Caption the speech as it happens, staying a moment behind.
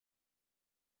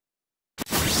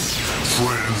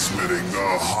Transmitting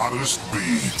the hottest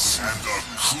beats and the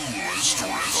coolest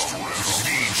rhythms.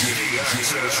 DJ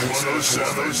Access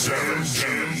 107.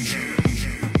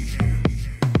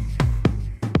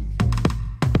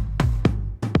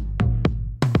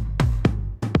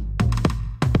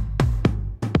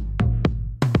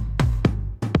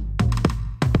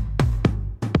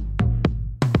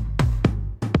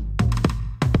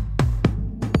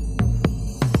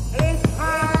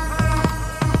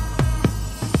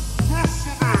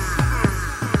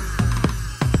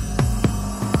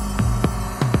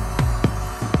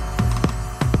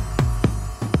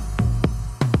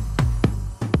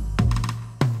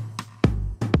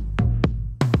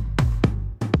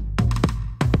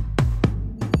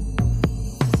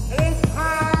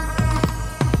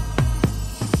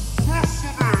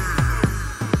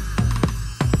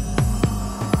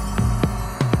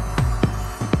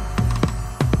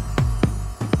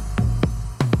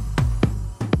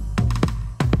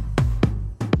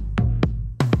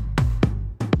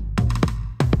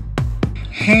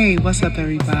 Hey, what's up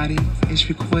everybody? It's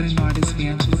recording artist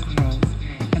Angela Crow,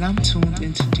 and I'm tuned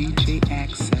into DJ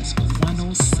Access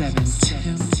 107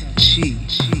 Tim G,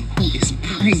 who is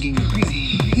bringing the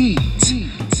heat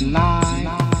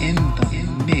live in the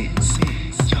mix.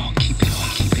 Y'all keep it on,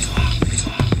 keep it on, keep it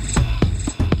on.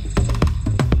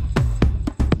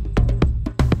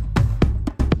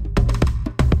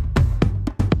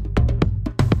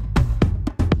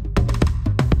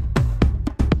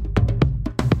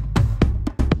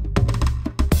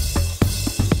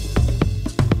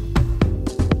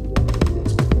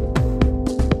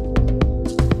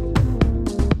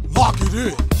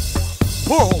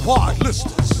 Worldwide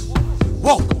listeners,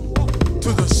 welcome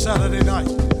to the Saturday night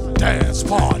dance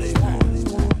party.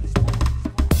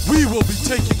 We will be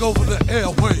taking over the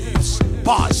airwaves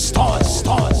by stars.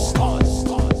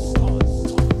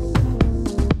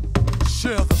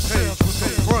 Share the page with a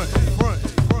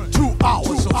friend. 2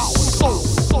 hours of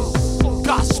soul,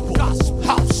 gospel,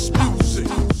 house music.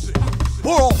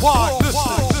 Worldwide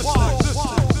listeners.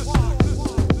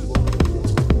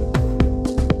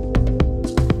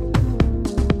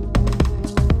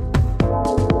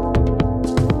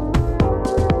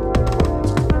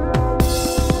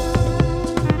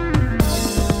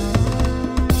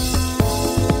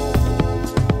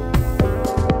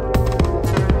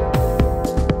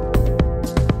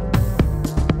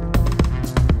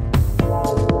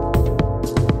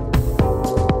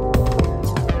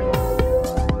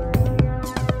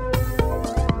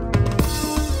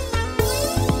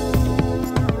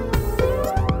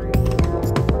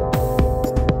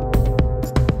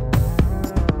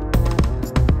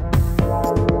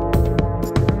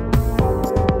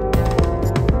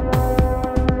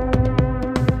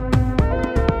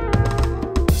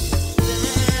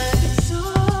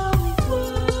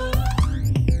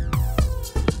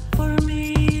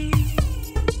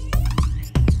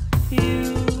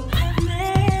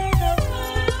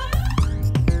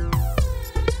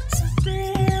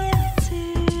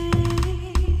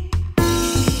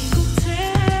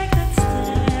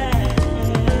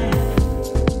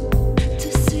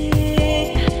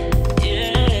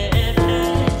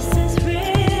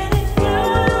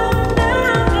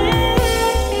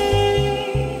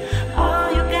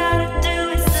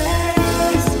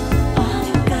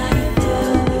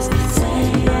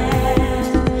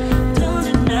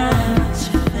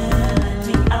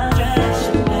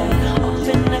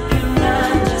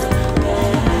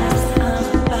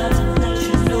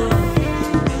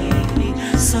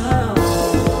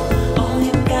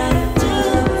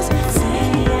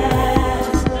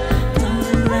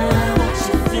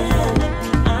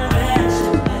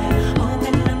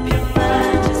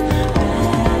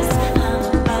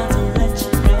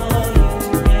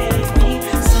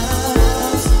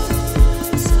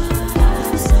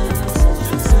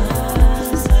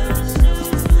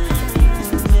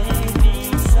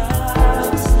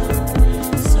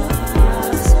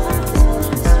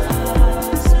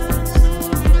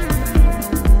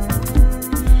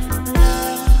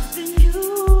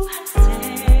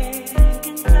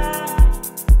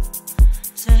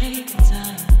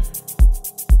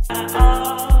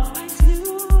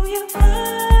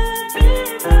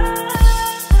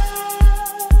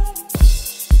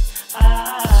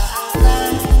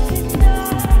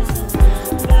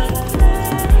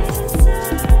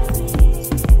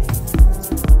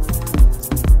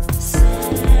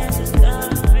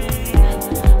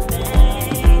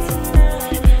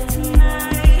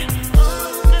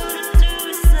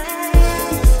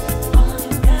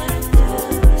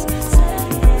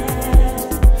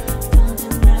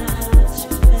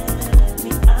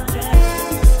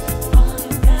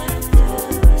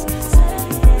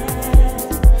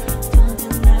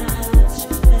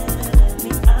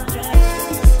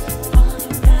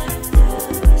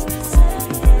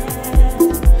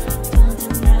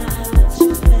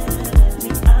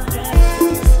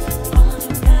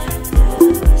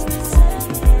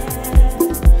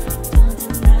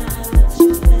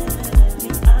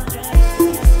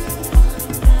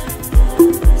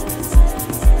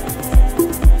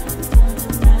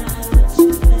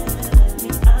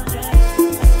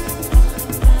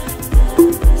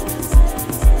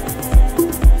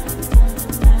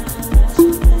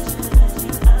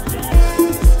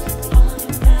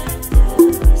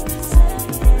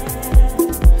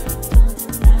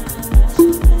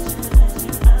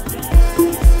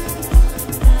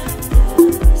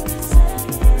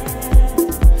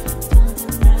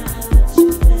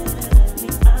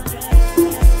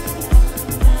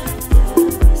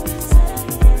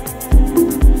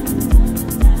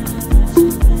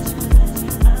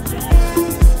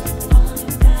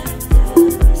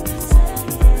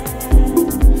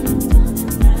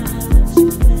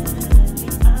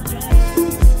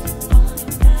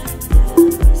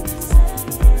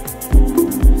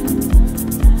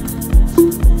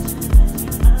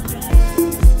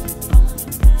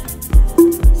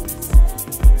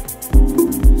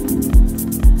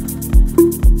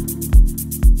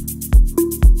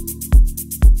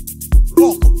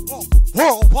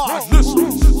 worldwide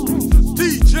listeners.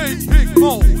 DJ Big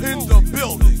Mo in the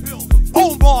building.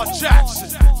 Omar Jackson,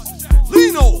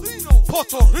 Lino,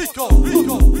 Puerto Rico.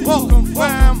 Welcome,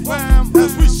 fam,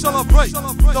 as we celebrate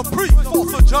the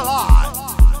pre-4th of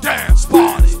July dance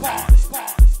party.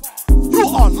 You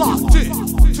are locked in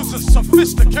to the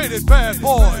sophisticated bad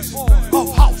boys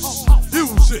of house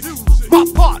music. My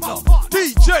partner,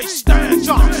 DJ Stan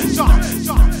Johnson,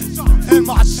 and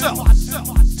myself,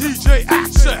 DJ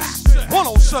Access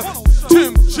 107,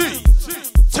 Tim G,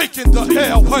 taking the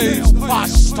airwaves by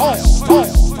storm.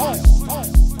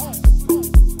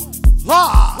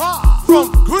 Live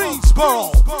from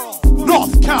Greensboro,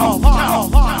 North Carolina.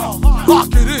 Lock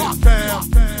it in, fam.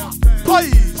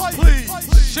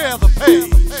 Please share the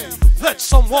page. Let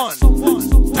someone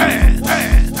dance.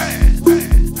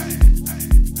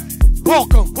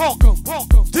 Welcome,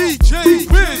 DJ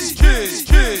Biz Kid.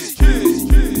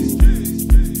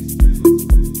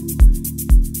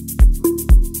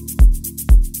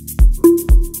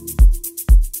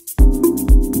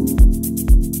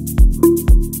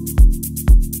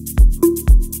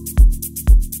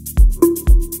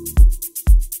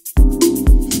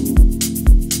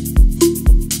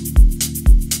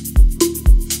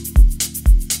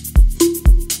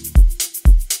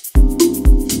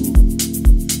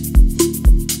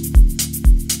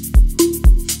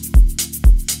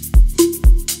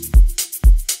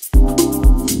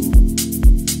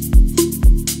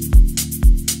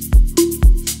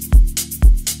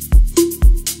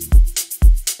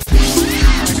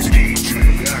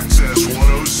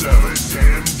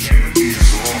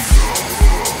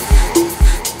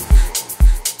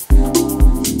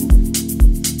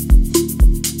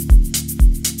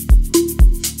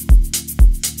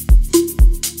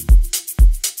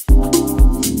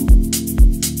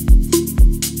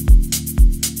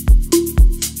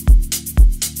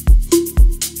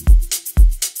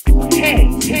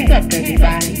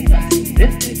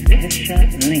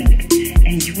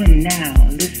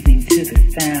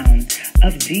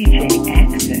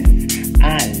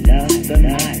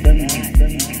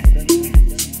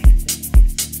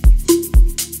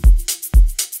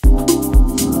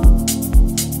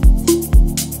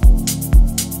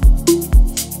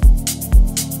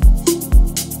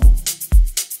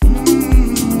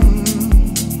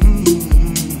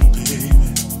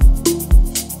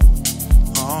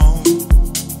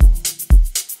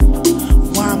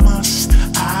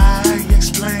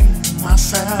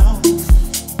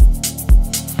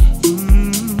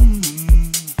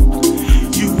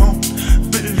 You won't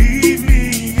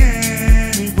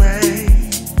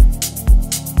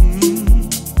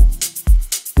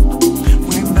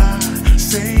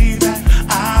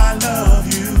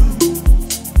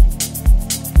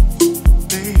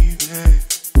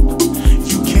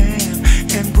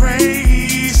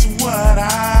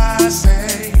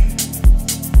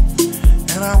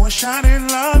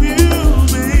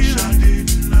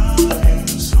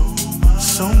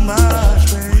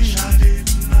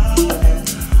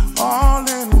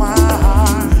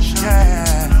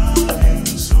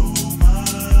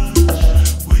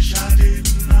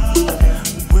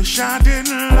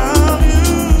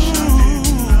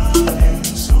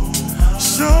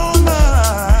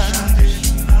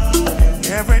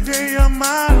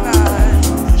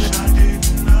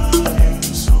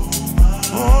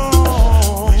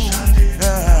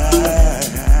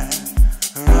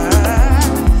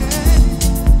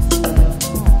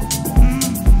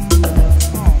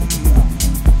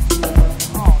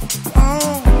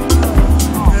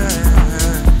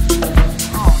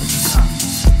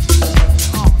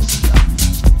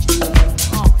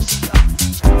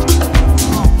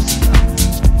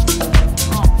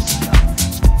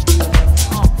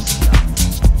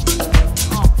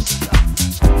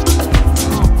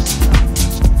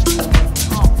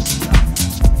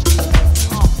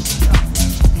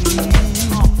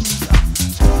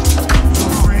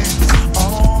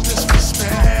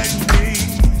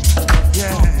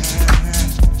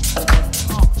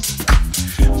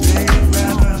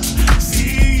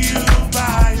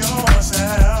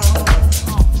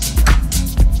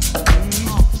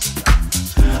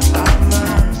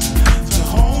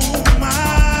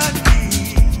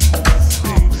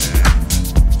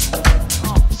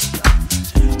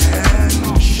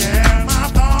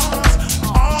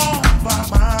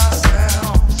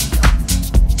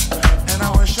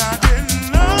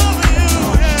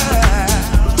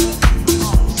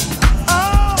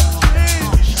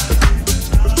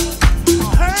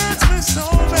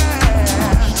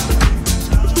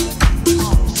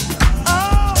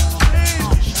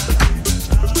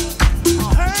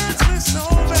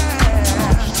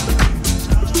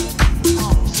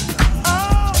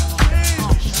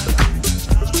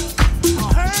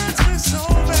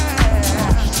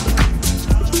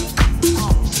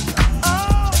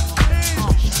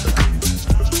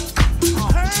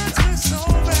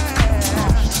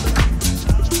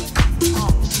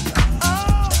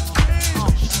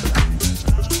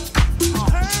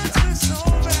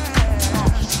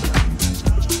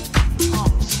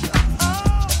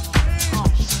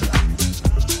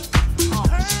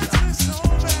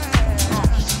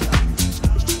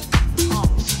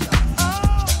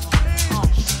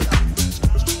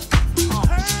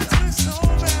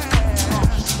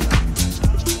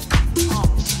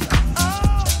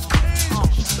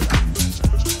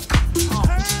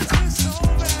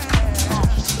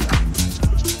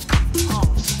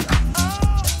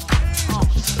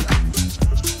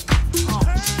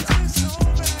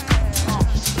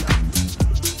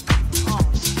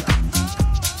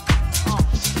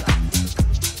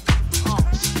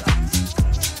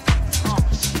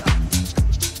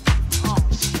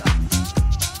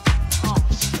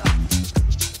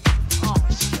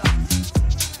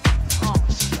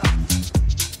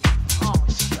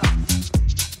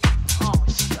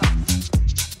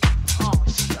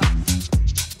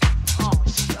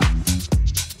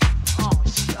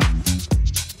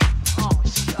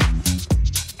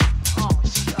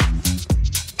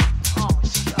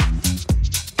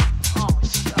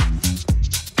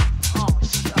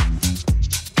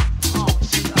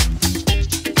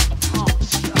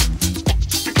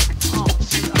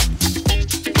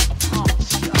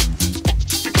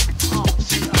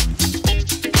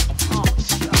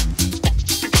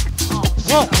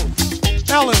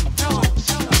Ellen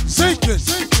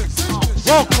Zinkins.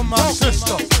 Welcome, my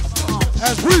sister,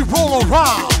 as we roll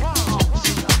around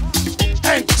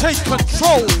and take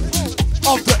control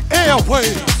of the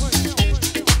airwaves.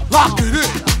 Lock it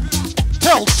in.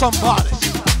 Tell somebody.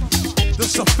 The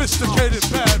sophisticated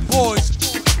bad boys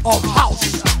of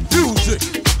house music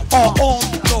are on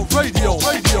the radio.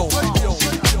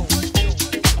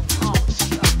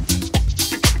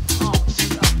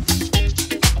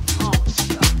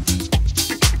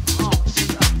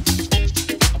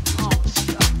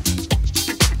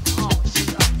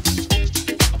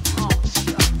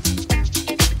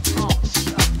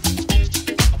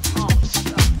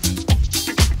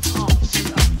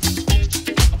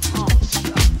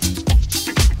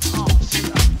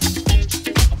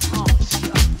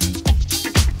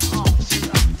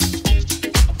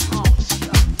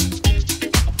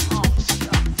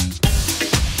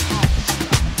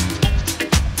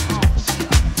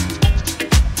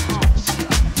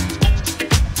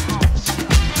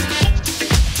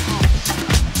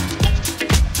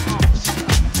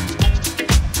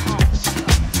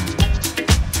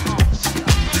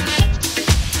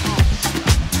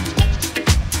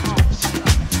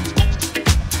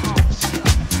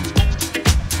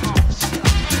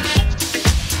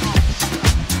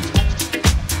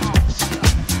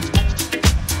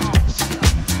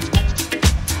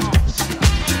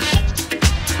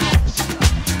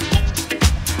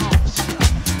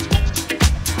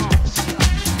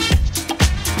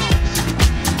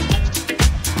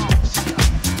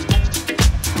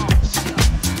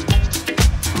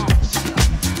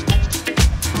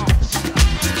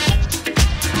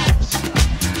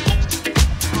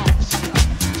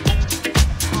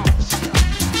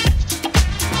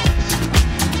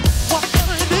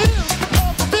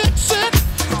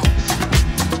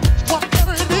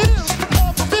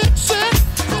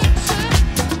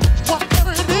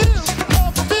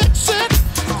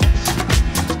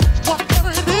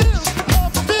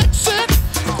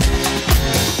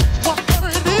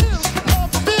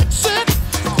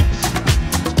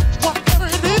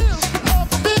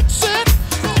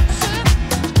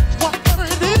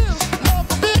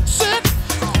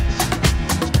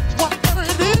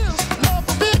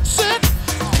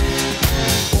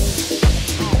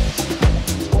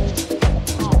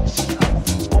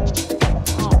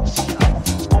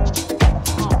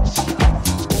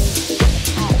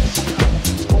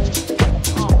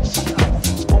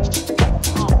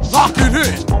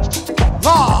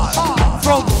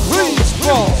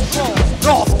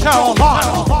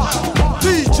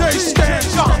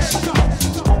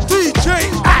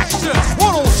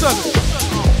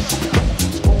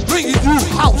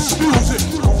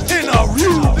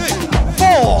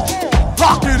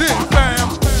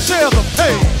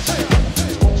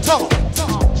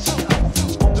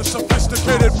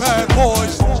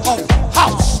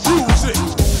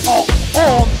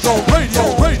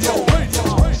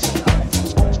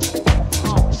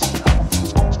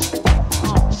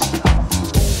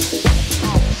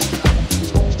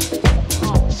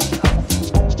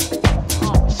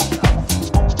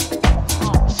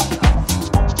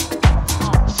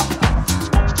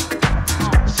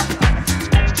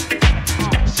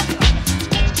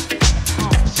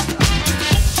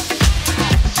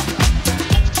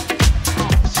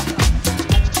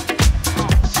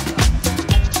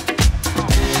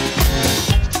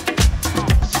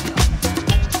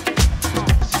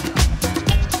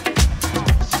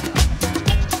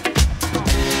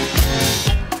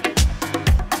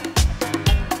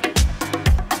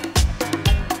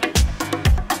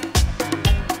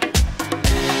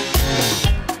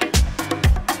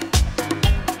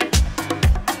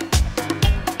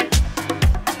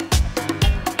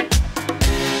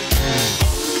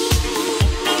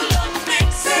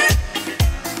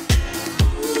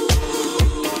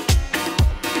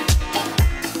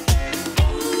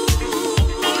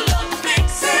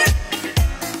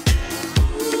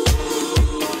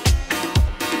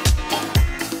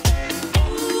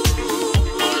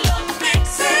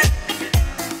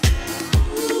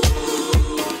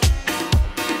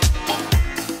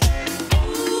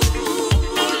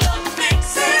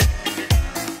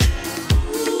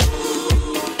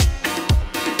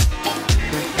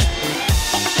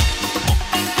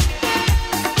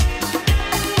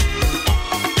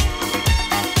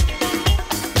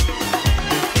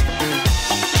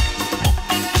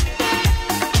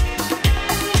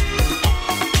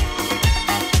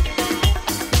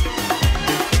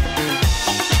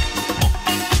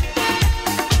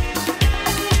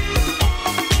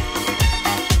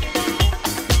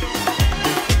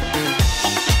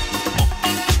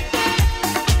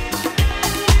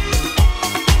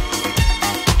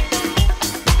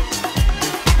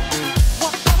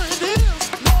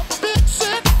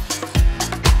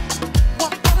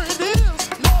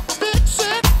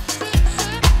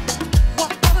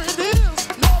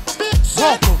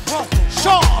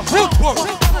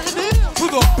 Greensboro to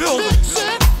the building.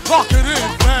 Lock it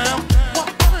in, fam.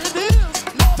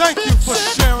 Thank you for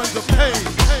sharing the page.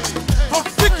 From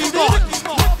Vicky Martin,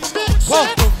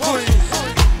 welcome Queen,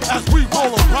 as we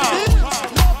roll around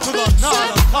to the 9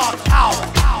 o'clock hour.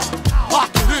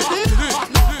 Lock it in.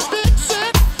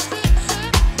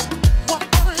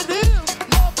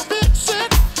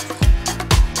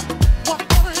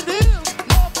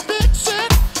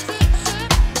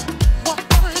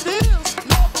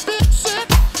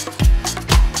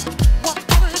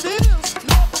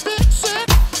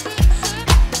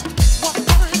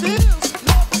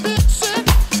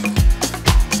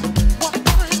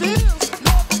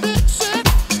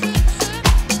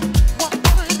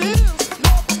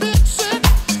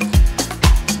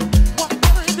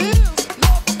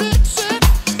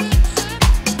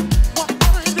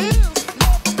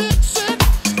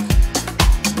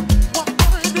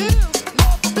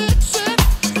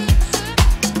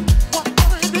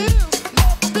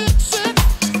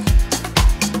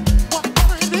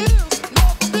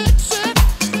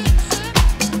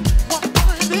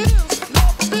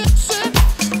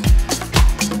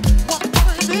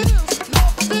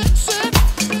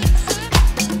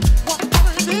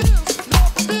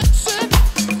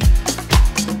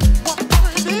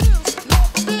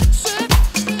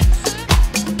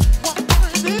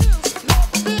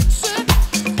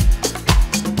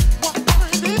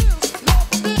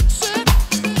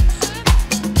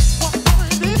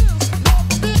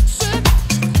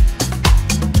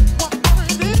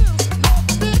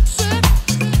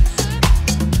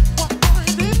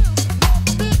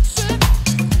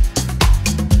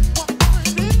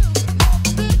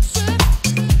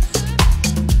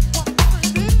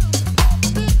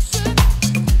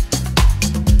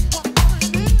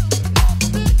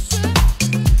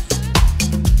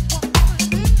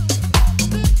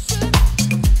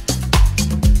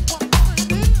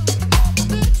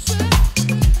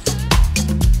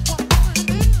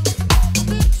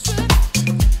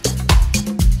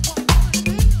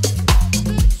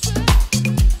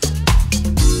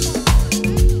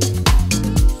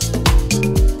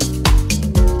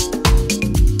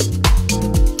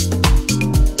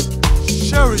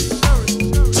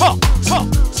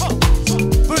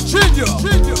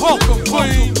 Welcome,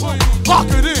 Queen. Lock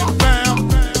it in, fam.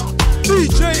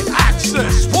 DJ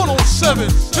Access 107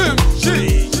 MG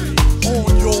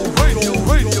on your radio.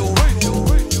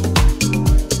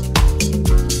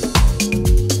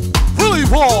 Willie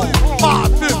Wall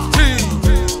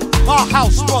 515. My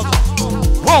house brothers.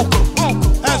 Welcome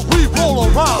as we roll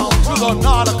around to the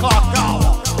 9 o'clock hour.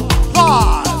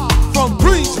 Live from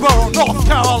Greensboro, North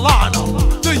Carolina.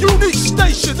 The unique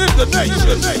station in the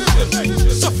nation.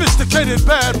 Sophisticated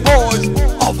bad boys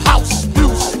of house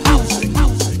music.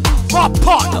 My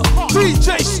partner,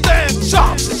 DJ Stan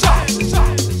Johnson,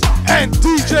 and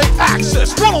DJ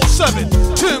Access 107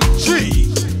 Tim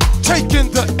G, taking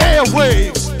the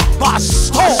airwaves by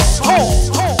storm.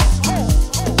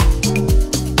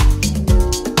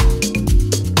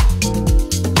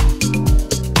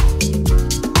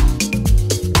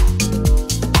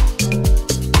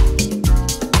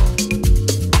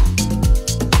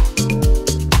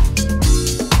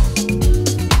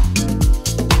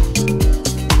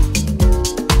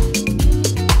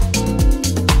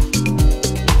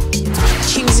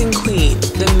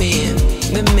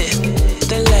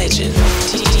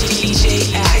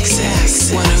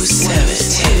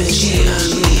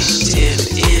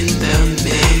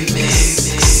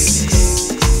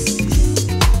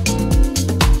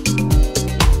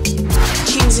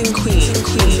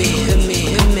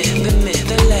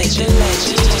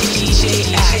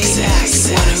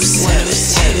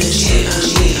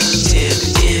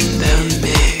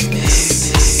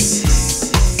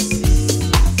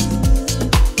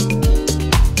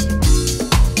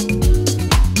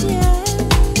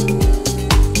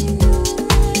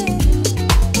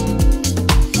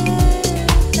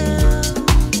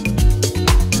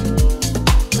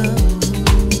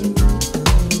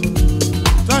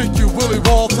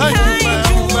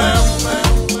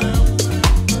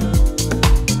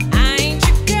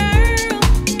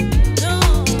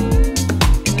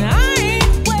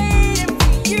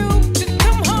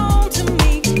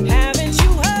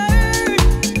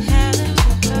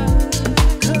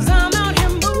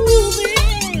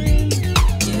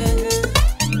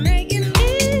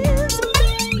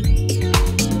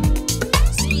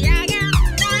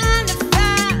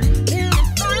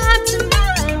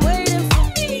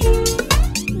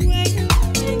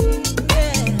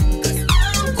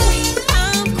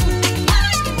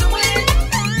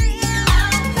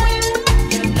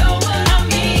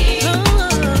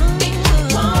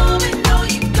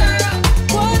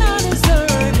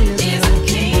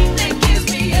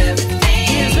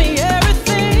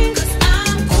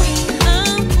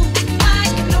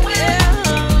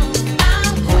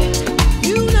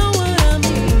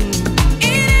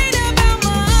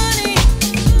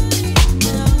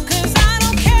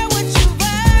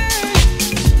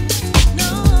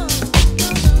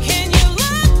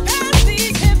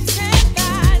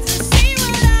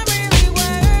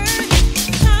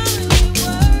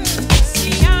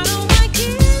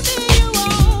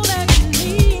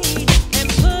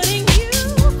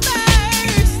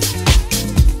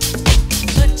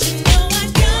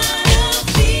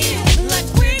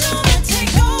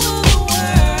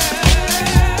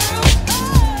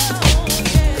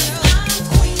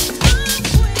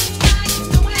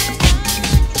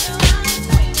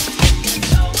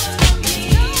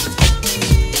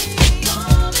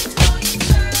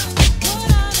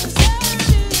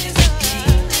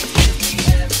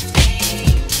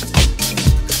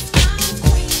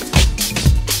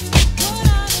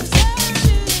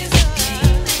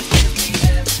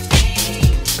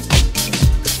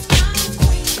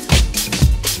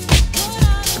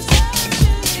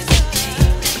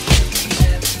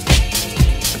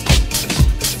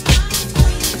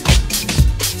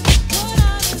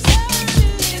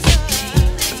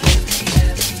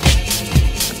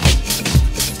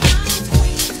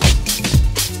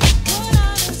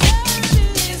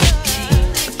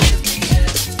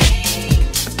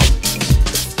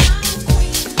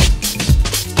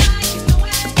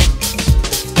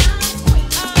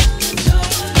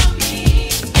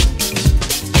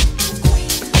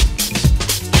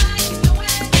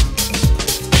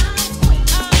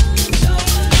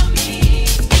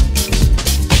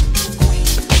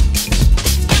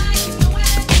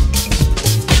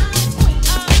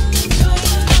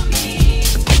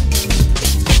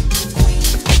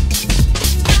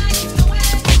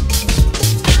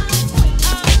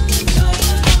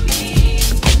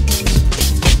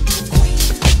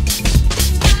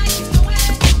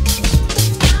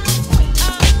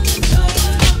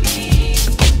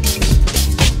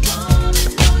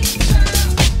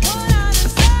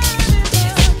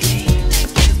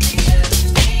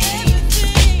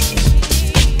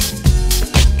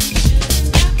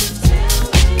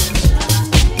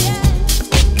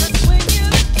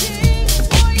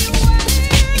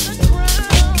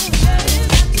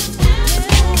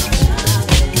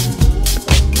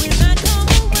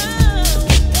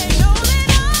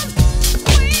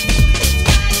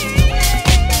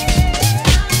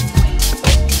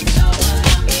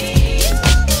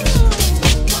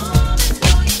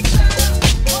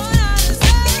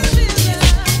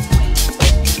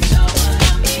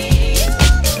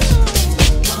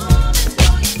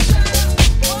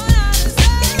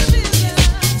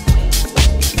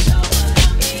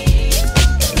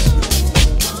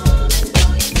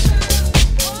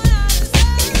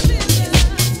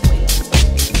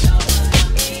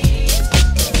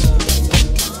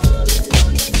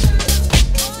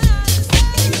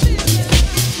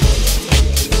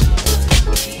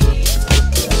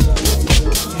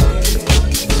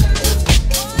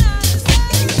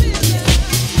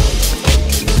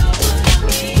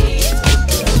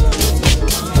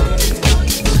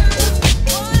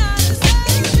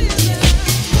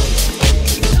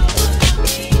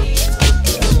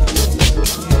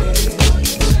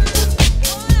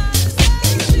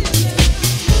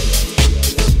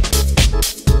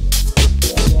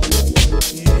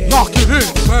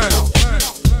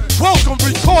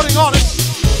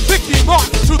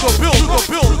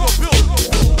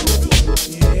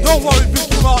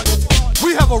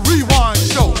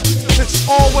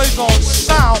 always on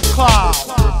SoundCloud,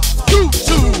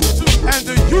 YouTube, and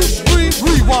the Ustream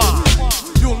Rewind.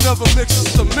 You'll never mix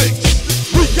the mix.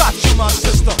 We got you, my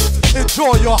sister.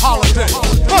 Enjoy your holiday.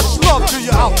 Much love to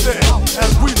you out there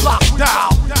as we lock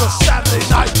down the Saturday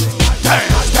night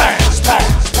dance, dance,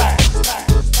 dance, dance.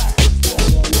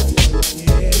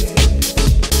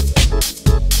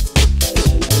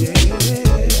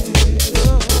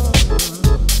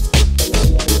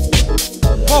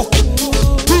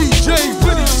 DJ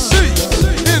Winnie C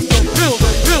in the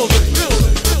building.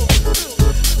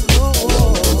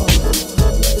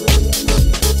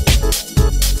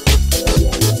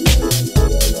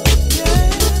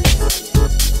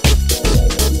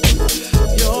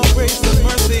 Your grace and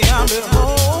mercy, I'm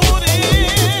behold.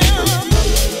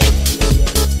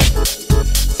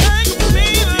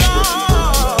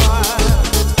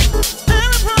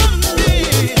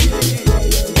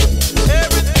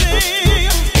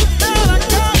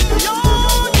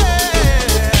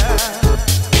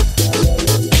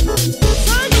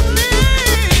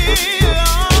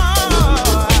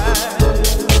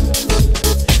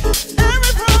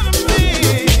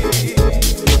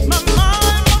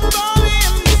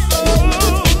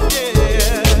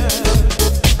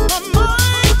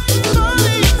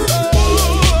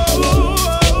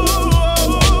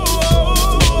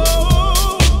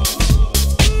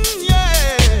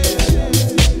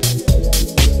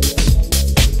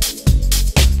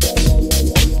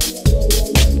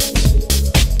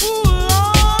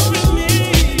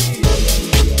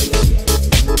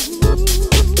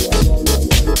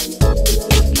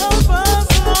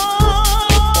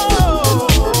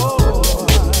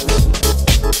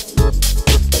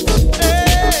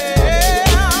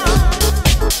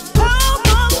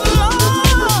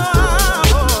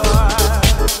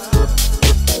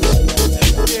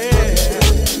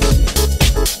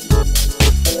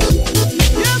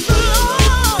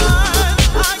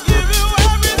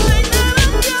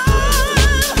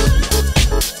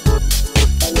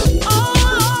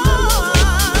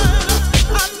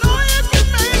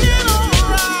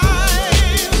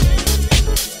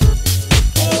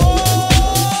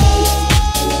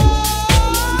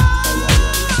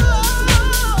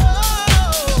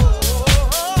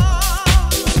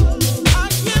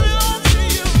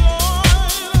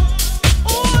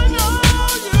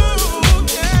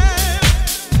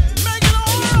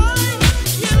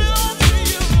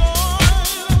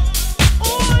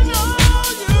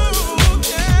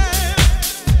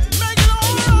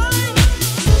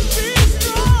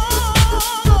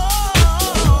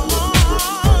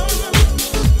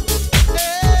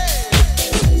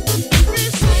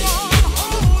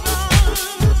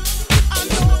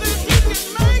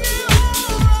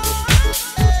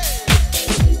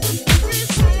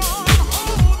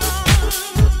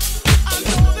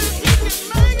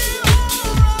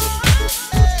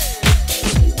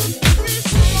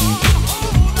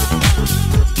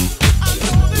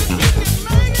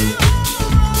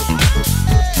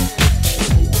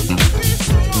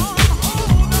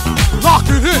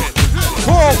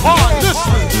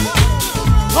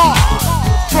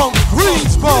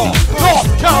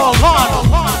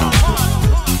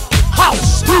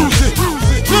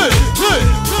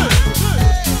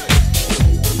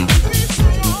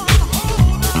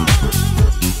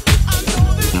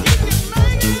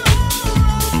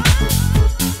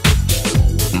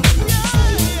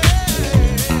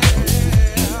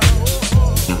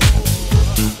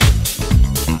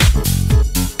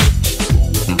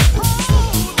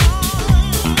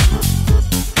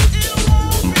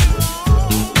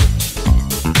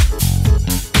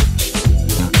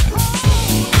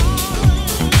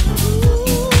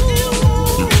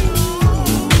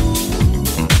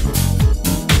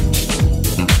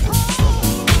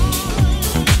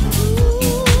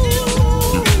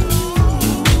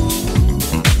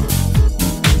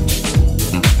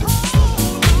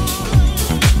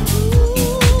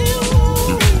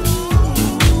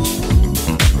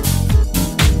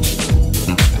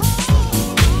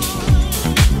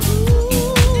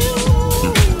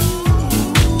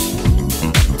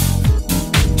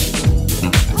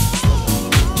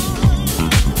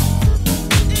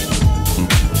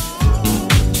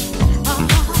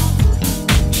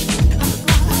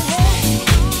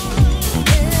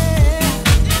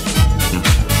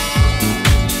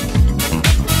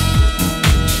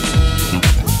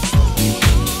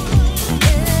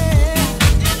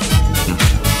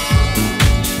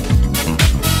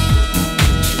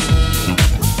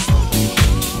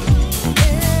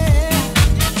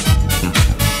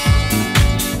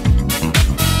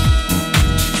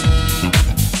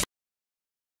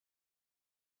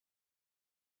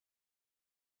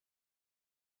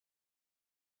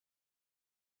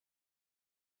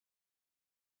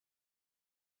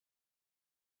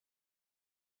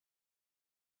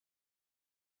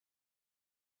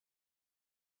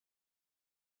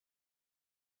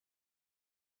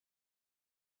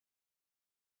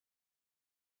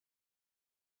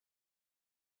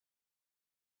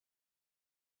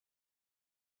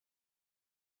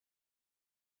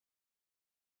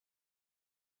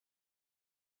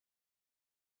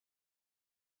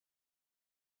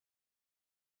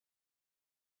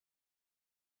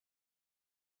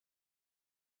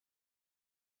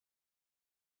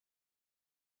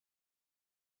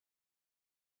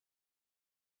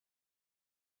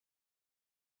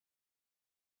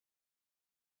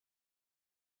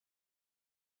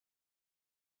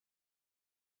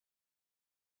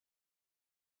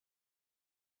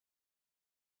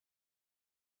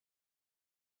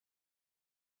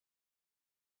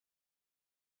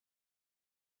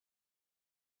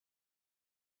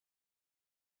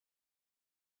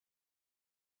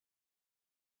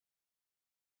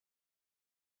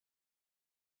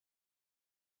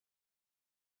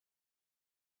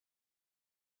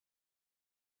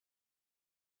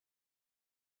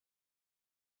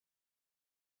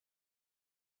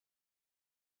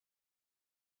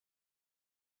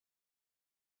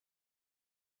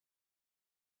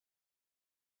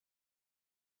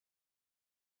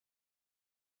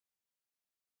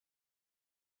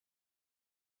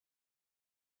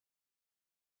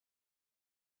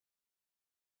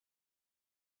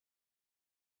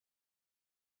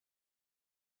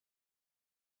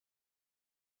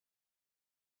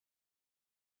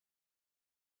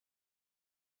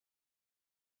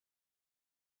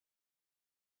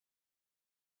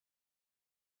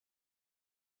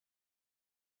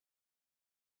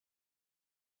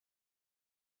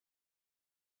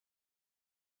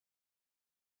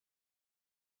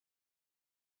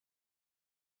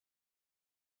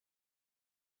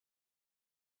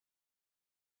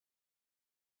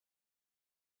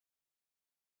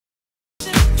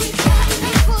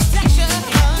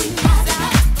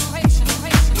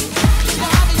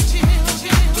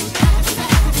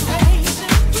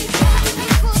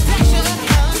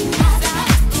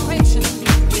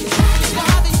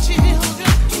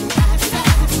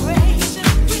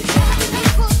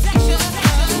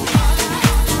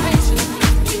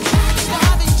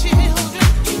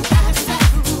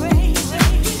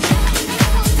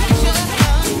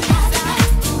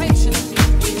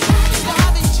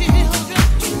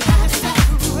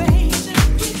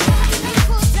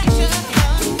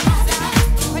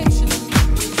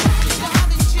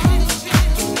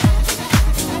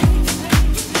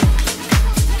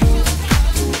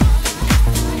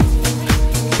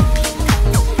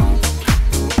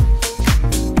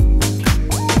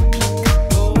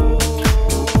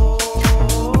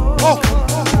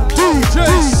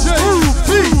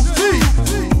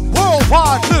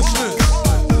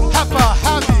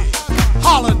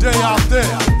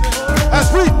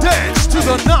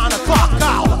 the 9 o'clock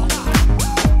hour.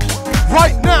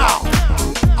 Right now,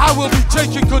 I will be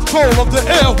taking control of the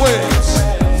airwaves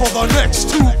for the next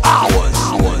 2 hours.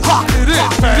 Lock it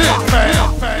in,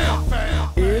 fam.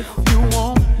 If you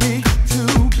want me to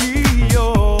be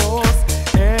yours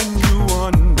and you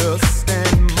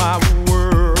understand my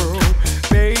world,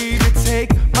 baby,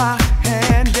 take my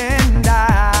hand and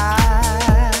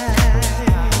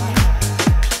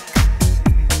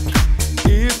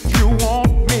if you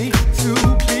want me to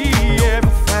be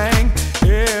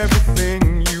everything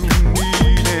you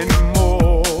need and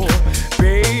more,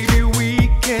 baby, we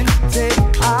can take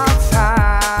our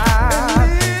time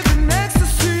and live in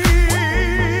ecstasy.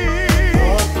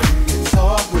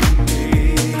 Talk with me,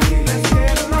 let's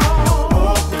get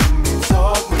along.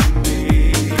 Talk with me,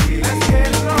 let's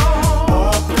get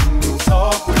along.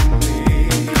 Talk with me,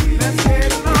 let's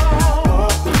get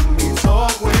along.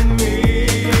 Talk with me,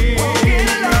 get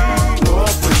along.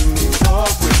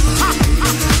 Talk with me,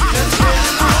 let's get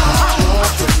along.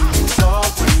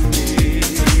 Talk with me,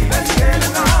 let's get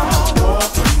along.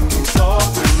 Talk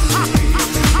with me,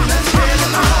 let's get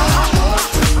along.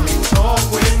 Talk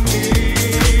with me,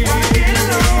 get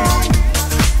along.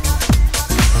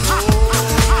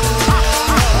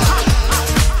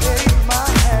 Take my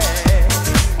hand.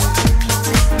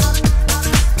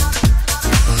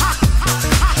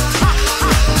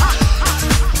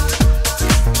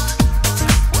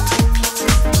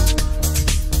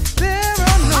 There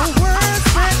are no words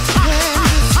that can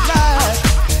describe.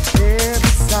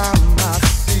 Every time I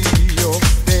see your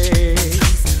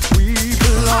face, we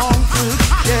belong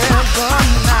together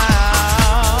now.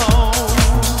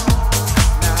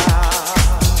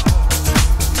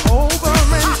 Over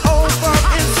and over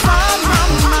inside my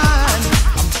mind,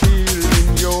 I'm feeling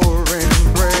your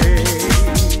embrace.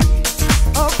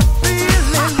 A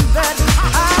feeling that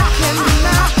I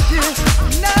cannot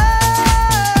deny.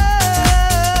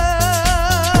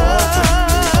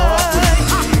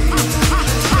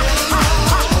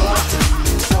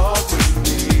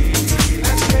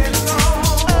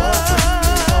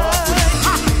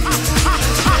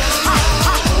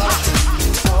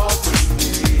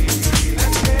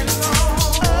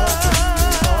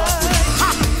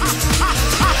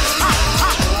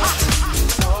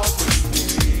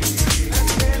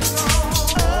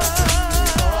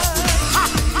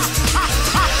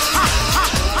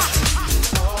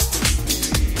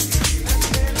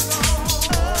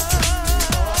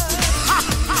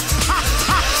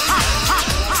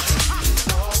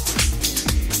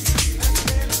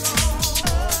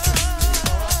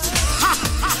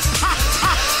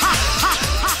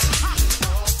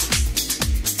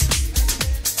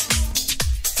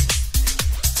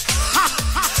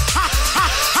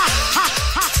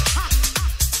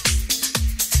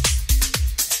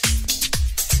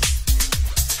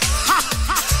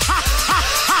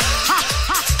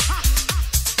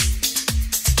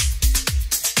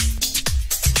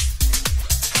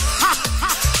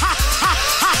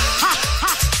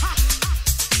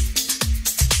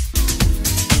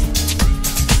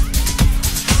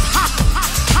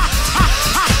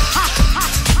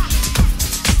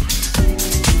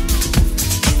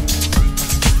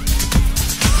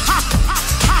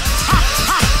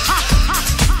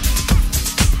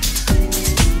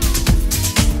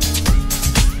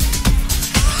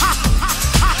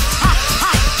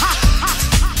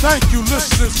 Thank you,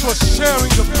 listeners, for sharing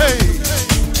the page.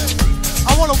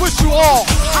 I want to wish you all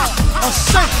a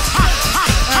safe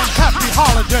and happy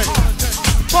holiday.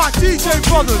 My DJ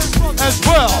brothers as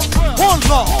well, one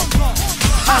love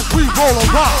as we roll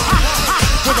around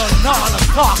to the 9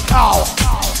 o'clock hour.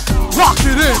 Rock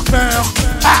it in, fam.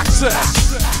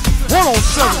 Access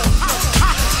 107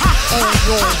 on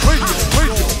your radio.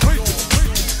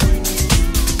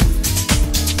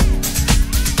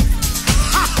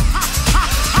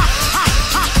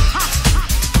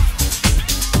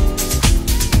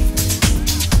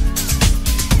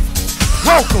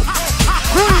 Welcome,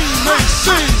 Green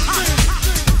Macy,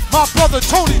 my brother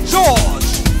Tony George,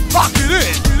 lock it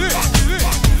in.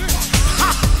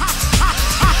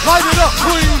 Light it up,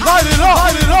 Queen, light it up,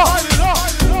 light it up.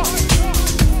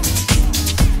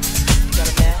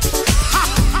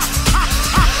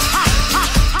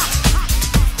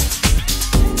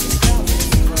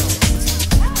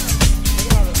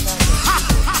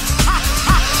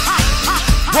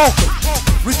 Welcome,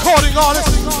 recording artist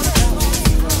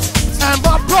and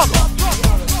my brother,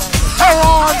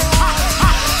 Aaron.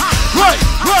 Great.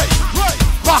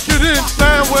 Rock it in,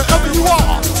 fam, wherever you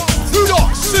are. New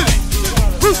York City,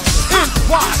 Roots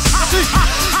NYC,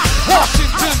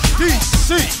 Washington, D.C.,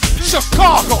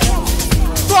 Chicago,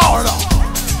 Florida.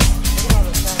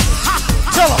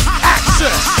 Tell them access.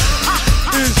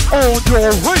 on your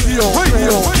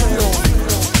radio.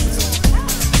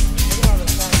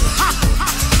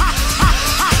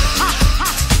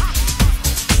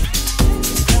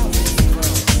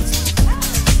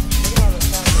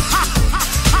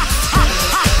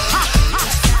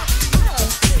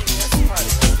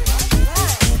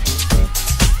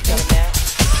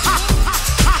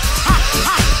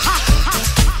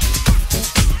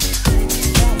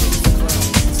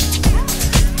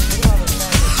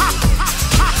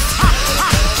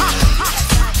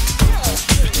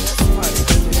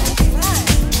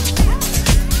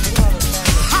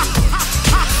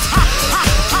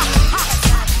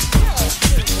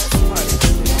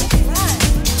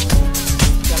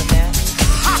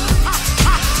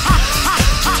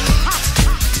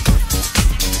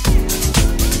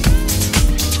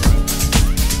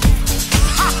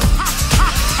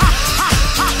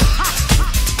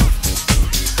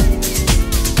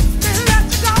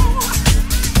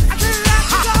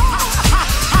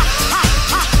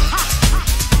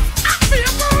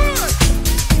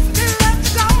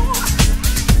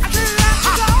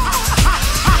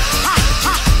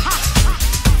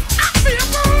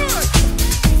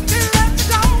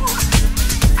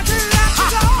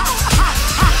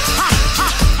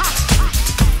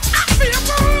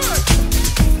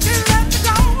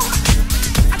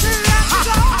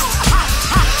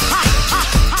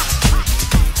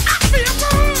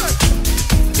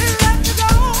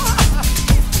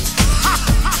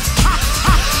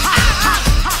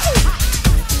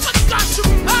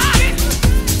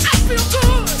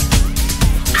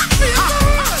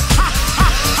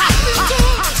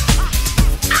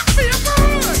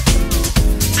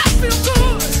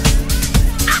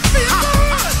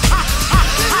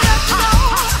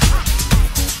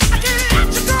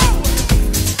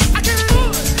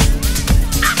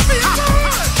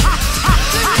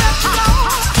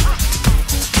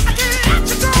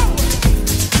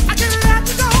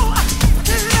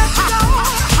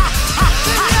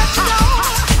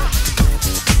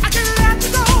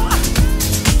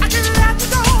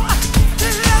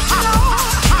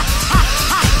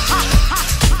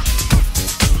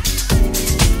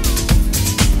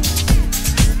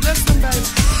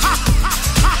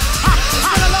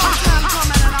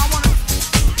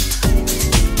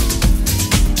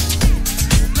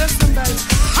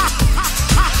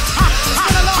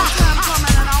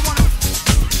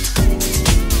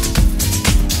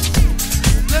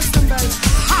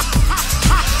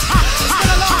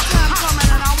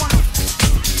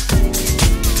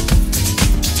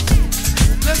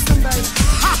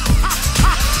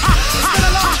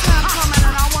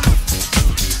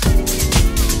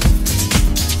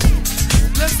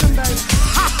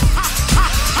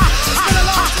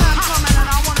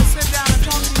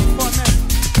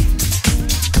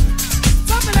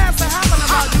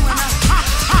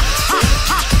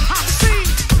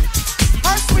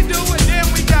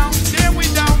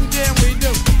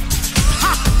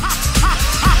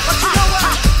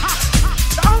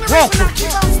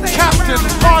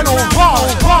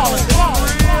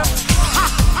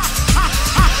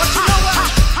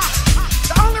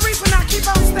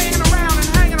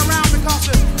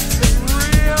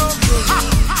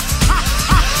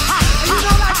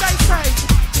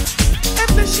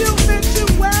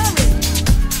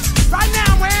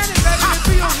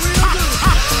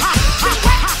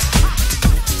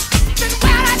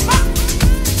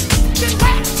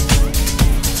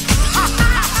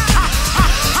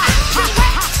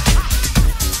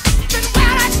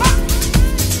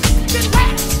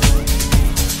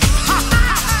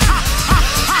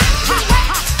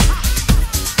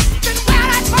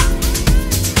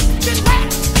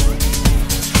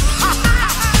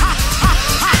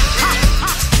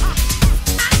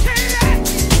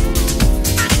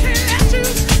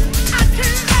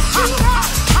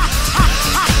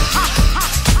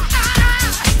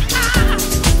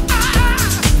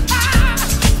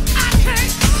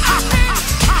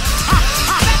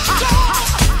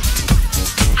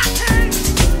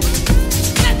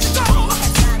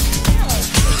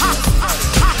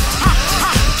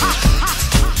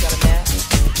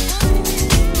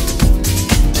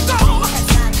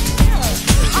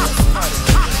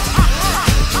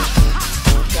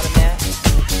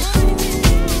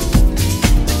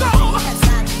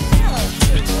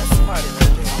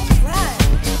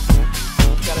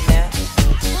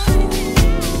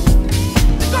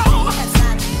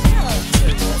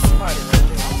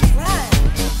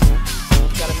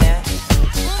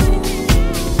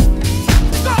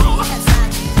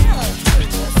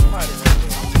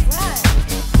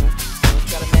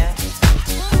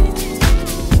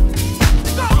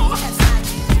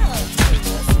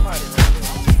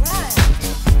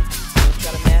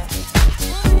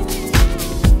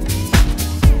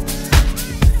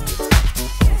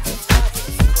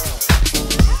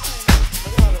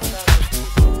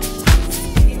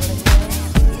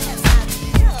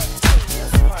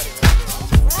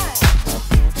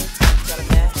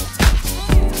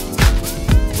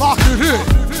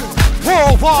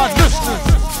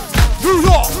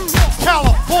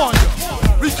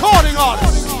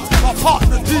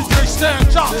 DJ Stan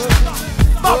Johnson.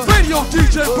 My radio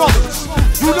DJ brothers,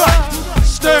 unite,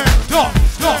 stand up,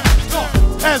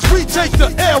 as we take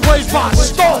the airways by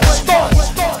storm.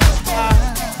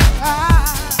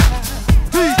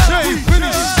 DJ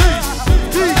Vinny C,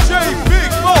 DJ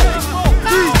Big Mo,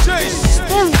 DJ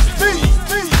Smooth B.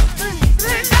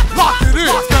 Lock it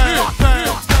in,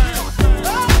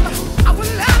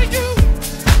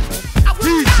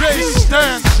 DJ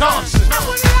Stan Johnson,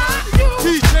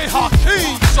 DJ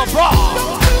Hakeem Sabah,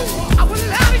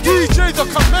 DJ the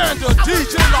Commander,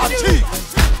 DJ Latif.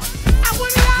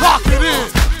 Lock it in.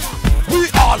 We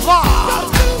are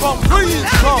live from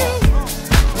Greensboro,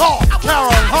 North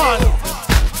Carolina.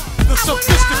 The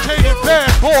sophisticated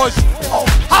bad boys of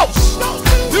house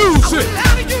music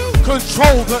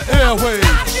control the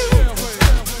airwaves.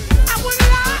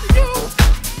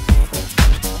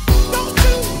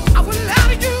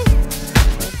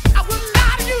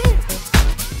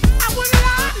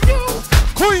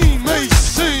 Queen May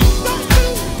sing,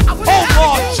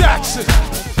 Omar Jackson,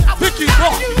 Vicky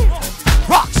Rocky,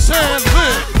 Roxanne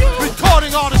Lynn,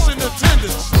 recording artists in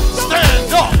attendance,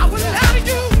 stand up,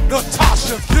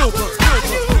 Natasha Gilbert,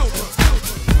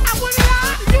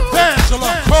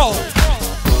 Angela Crow,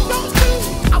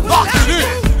 lock it in,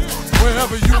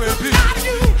 wherever you may be,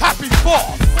 happy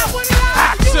 4th,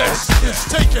 Access is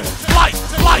taking flight.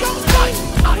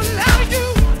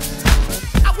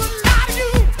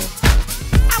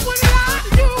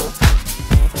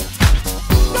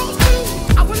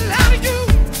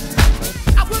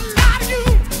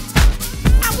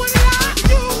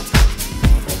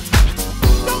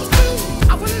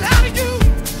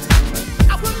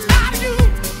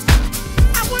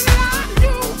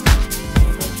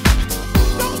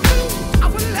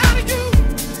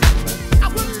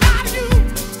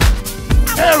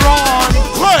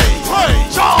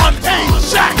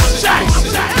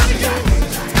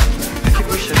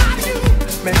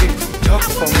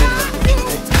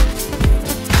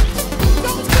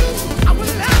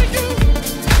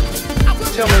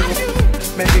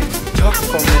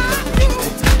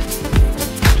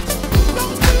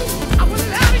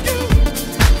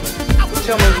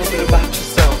 Tell me a little bit about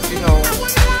yourself, you know,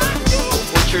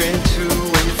 what you're into,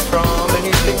 where you're from,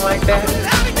 anything like that.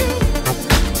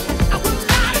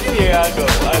 Yeah, I know.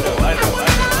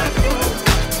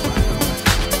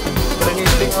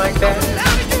 Anything like that?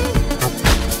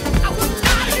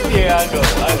 Yeah, I know.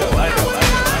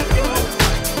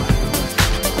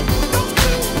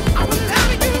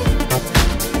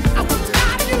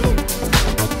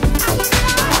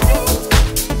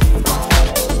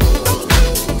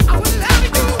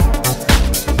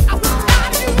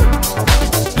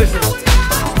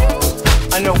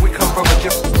 I know we come from a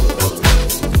different.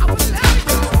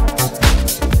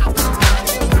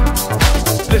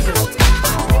 Listen,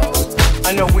 I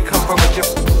know we come from a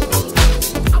different.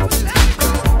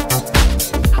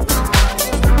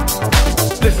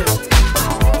 Listen,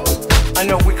 I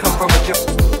know we come from a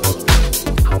different.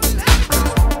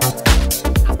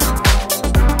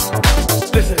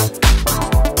 Listen,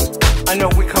 I know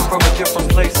we come from a different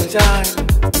place and time.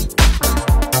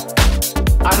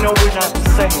 I know we're not the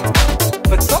same,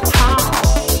 but somehow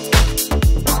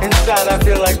inside I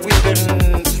feel like we've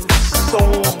been through so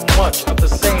much of the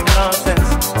same nonsense.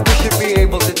 We should be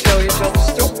able to tell each other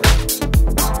stories.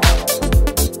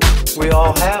 We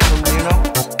all have them, you know.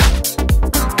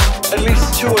 At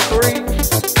least 2 or 3.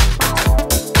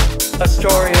 A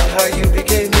story of how you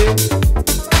became you,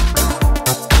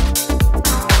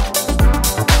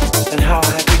 and how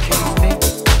I became me.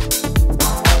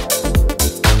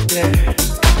 Yeah.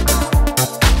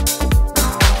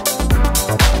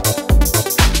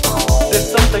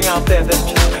 Something out there that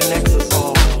just connects us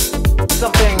all.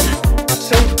 Something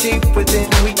so deep within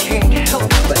we can't help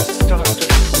but start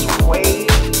to sway.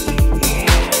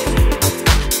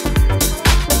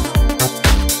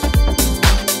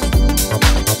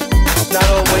 Not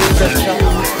always a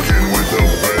trouble. Rocking with the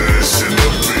best in the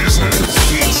business.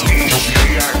 It's DJ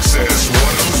Access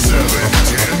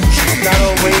 10710G. Not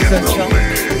always a trouble.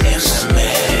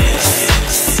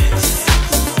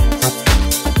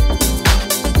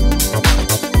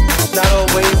 Not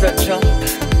always a jump,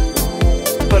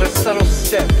 but a subtle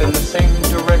step in the same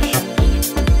direction.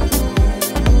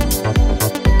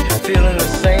 Feeling the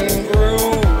same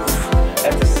groove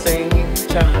at the same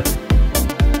time.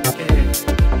 Yeah.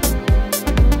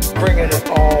 Bringing it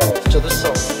all to the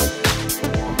soul.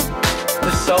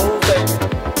 The soul that,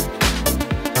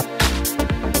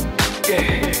 yeah.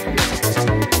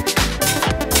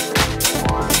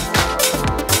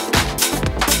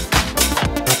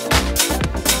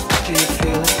 Do you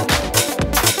feel it?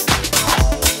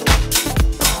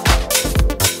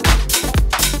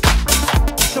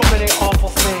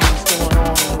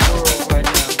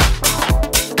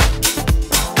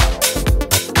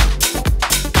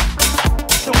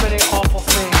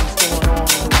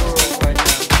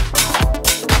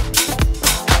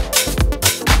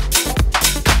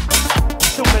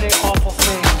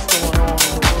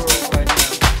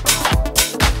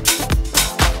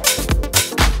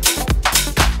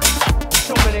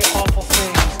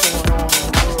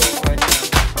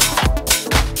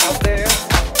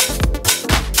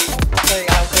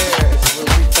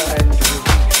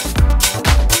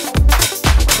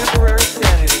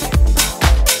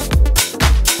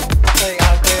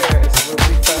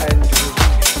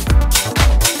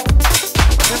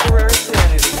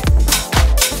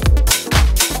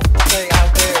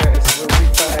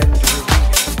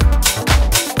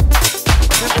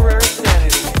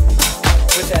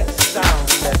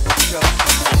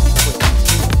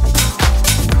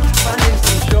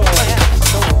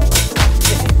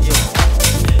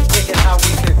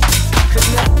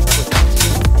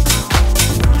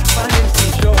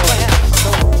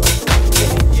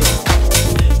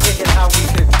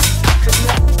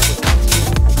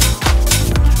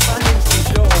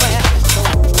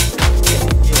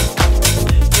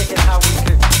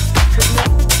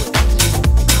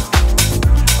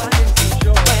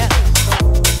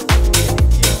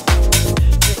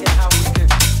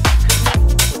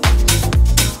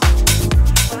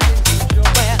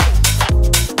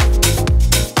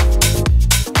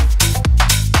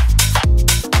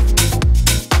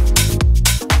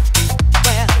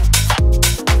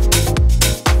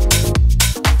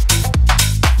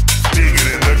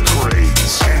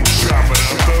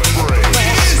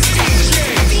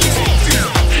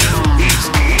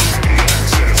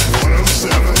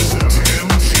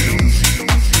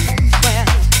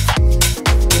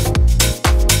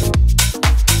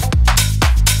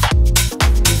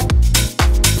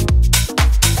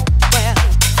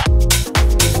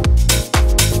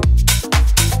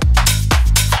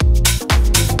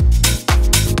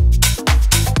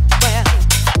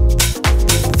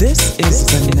 This is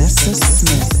Vanessa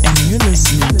Smith, and you're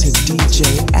listening to DJ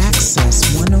Access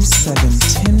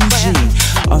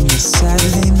 10710G on the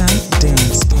Saturday Night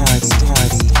Dance Party.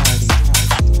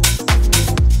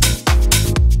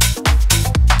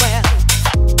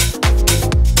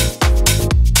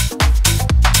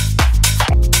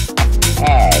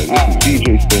 Hi, this is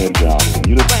DJ Stan Johnson.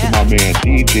 You listen to my man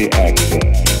DJ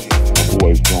Access. My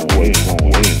boy's gon' win.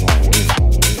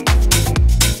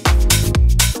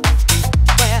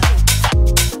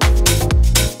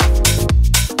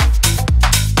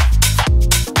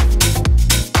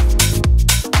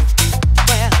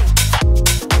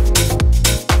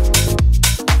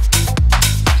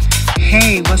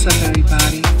 Hey, what's up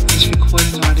everybody? It's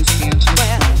recording artist Angela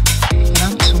Crow, and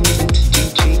I'm tuned into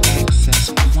DJ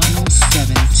Access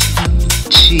 107 Tim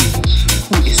G,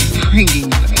 who is bringing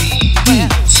the heat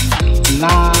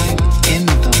live in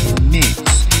the mix.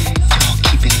 Y'all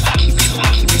keep it locked, keep it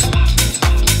locked, keep it locked.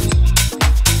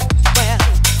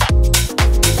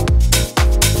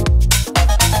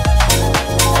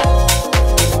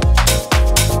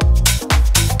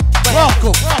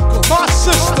 Welcome, my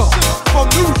sister from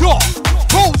New York,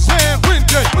 Roseanne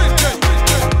Wingate.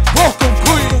 Welcome,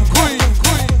 Queen.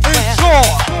 Enjoy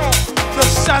the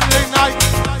Saturday night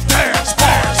dance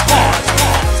bar.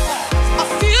 A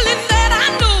feeling that I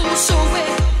know so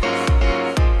well.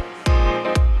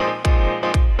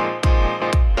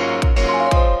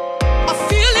 A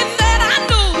feeling that I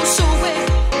know so well.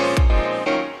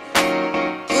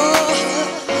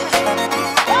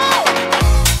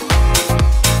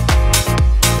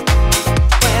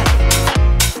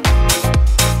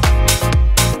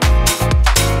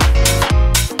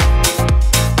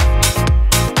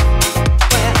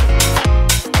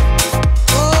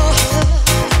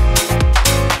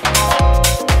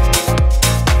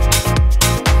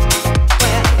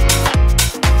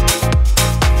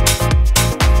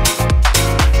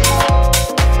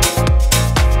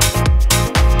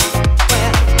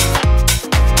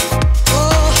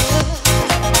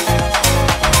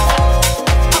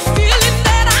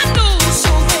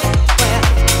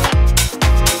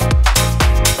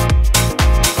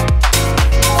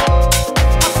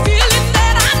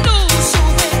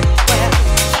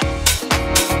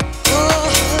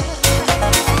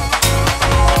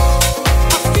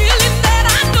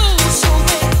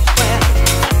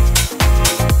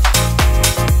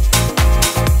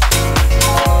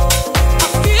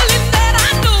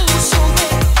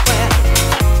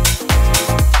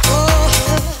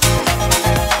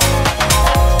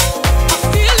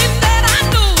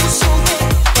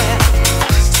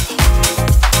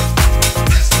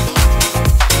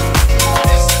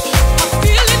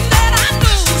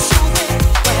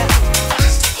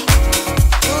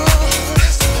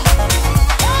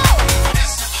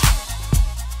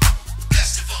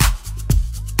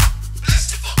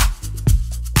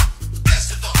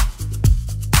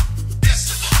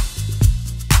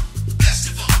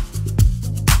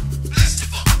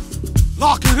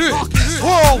 Lock it in,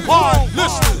 worldwide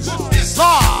listeners,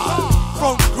 live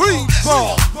from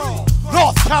Greensboro,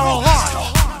 North Carolina.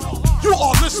 You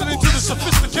are listening to the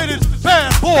sophisticated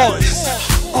bad boys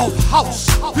of house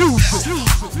music.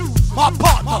 My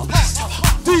partner,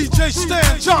 DJ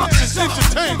Stan Johnson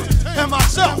Entertainment, and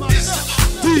myself,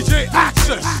 DJ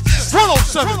Access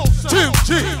 107 Tim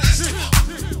G.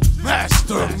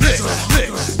 Master Mix.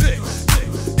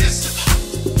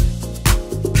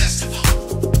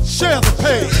 Share the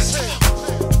page.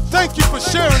 Thank you for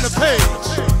sharing the page.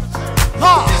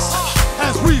 Live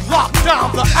as we lock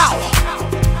down the hour.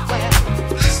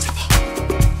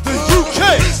 The UK,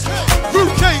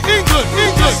 England.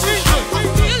 A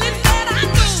feeling that I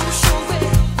know so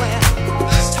well.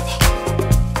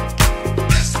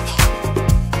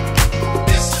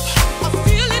 A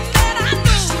feeling that I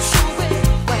know so well.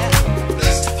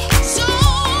 So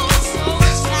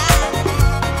glad.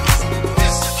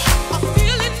 A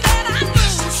feeling that I know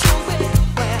so well.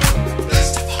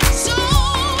 So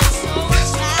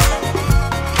glad.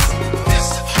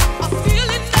 A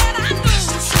feeling that I know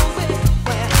so well.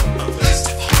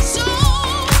 So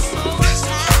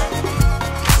glad.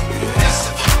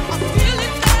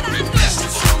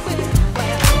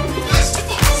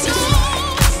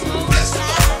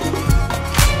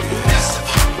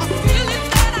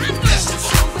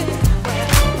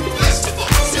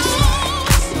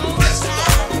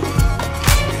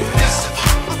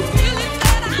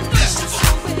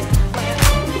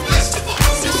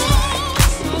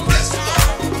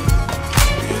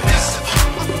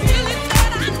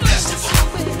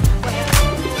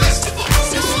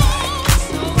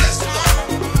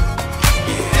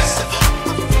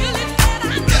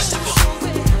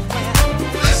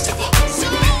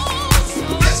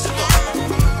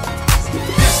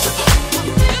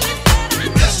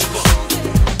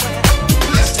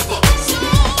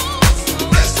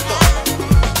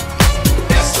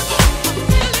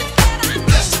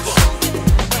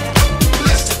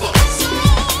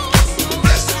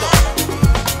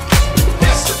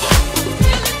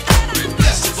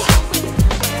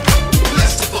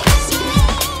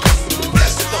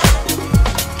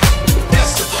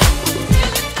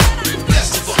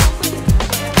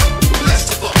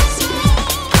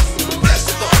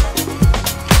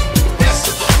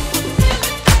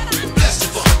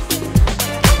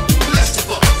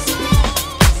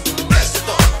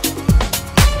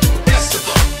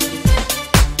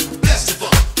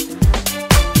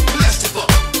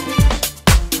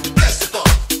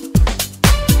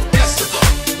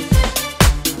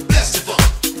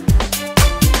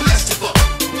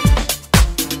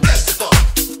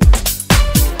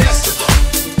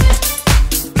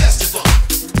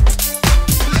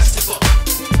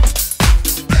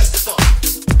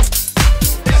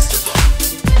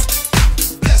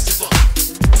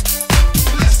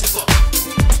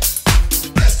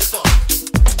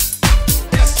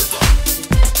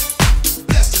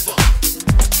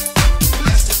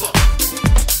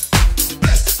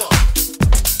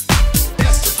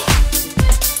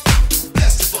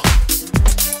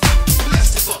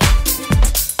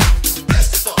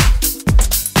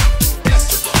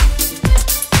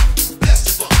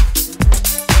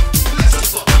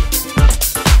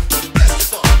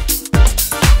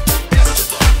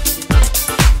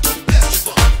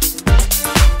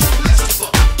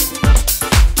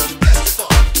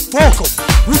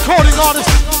 recording artist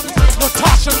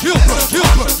Natasha Gilbert.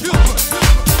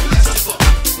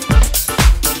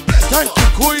 Thank you,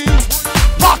 Queen.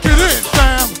 Lock it in,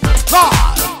 fam. Live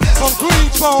from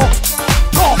Greensboro,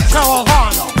 North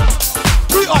Carolina.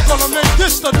 We are gonna make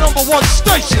this the #1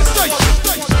 station.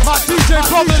 My DJ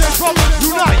brothers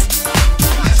unite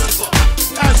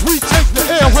as we take the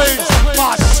airwaves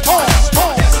by storm.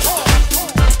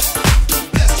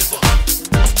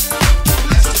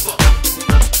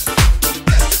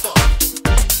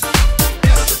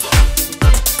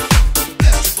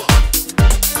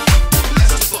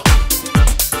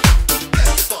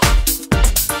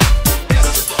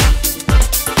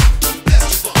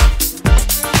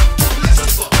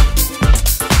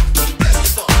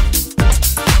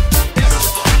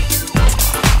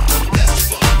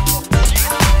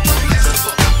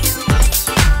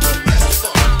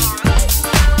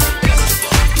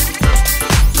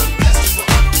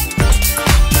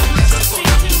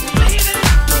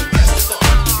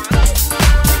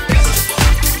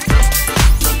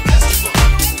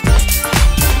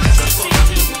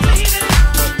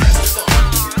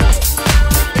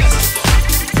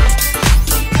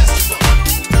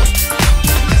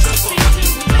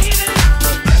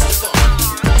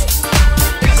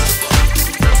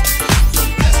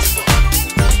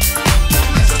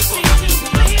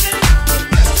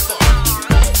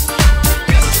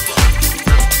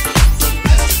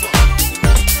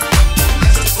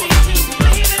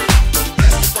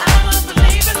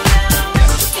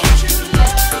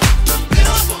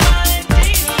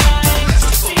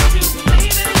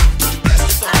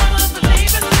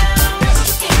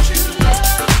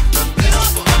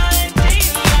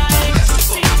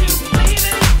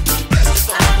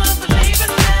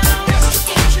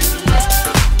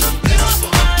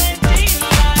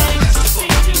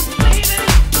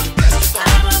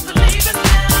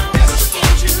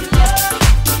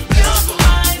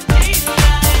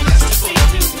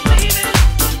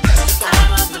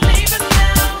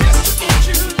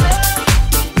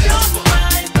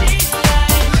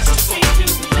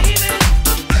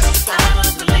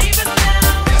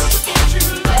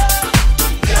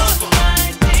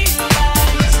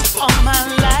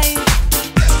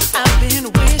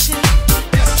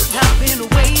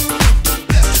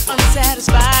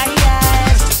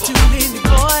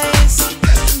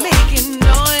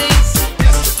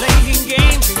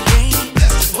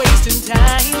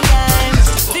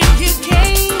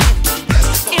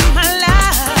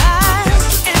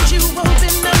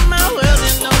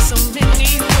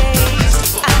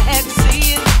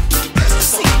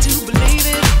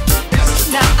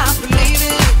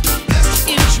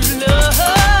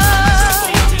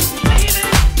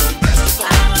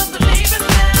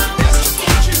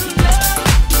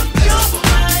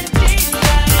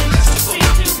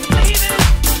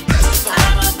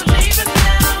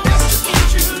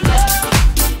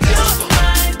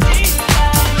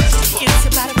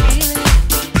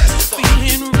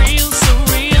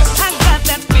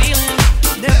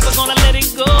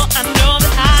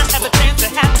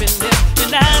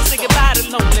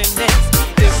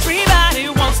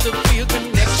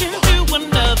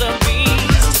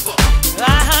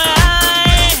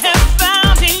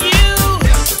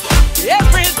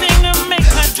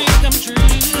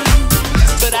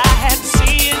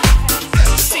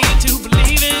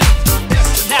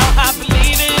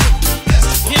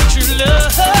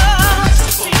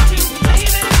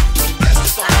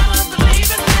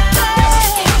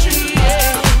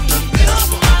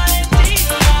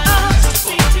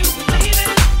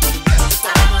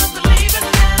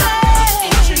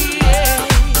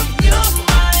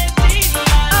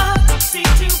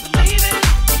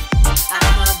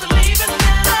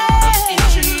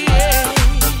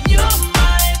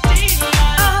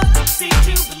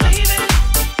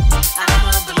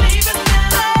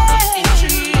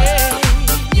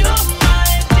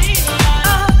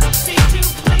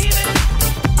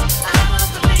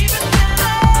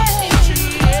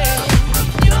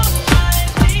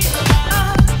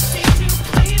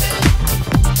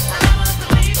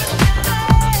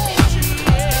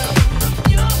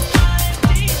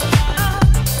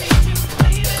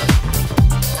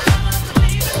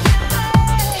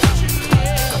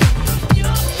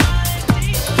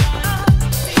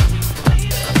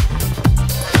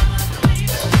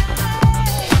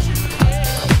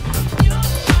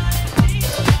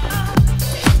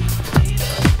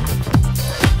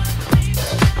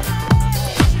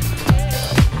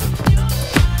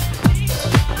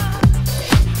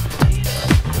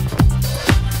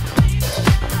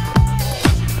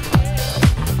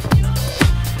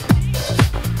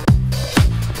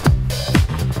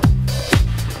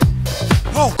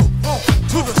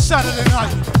 Saturday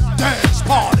night dance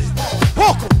party.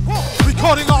 Welcome,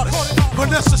 recording artist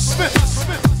Vanessa Smith.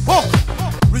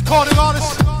 Welcome, recording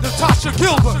artist Natasha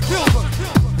Gilbert.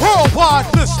 Worldwide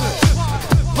listeners,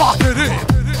 lock it in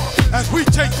as we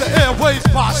take the airwaves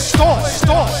by storm.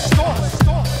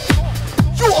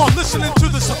 You are listening to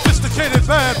the sophisticated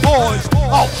bad boys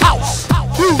of house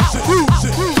music.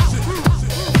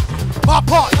 My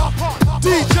partner,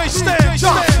 DJ Stan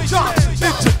Johnson,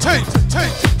 entertainment,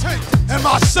 and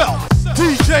myself,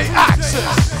 DJ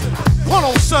Access,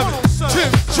 107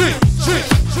 Tim G,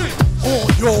 on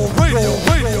your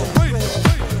radio.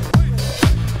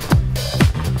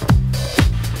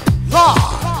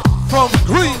 Live from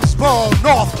Greensboro,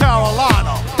 North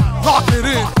Carolina. Lock it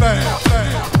in, fam.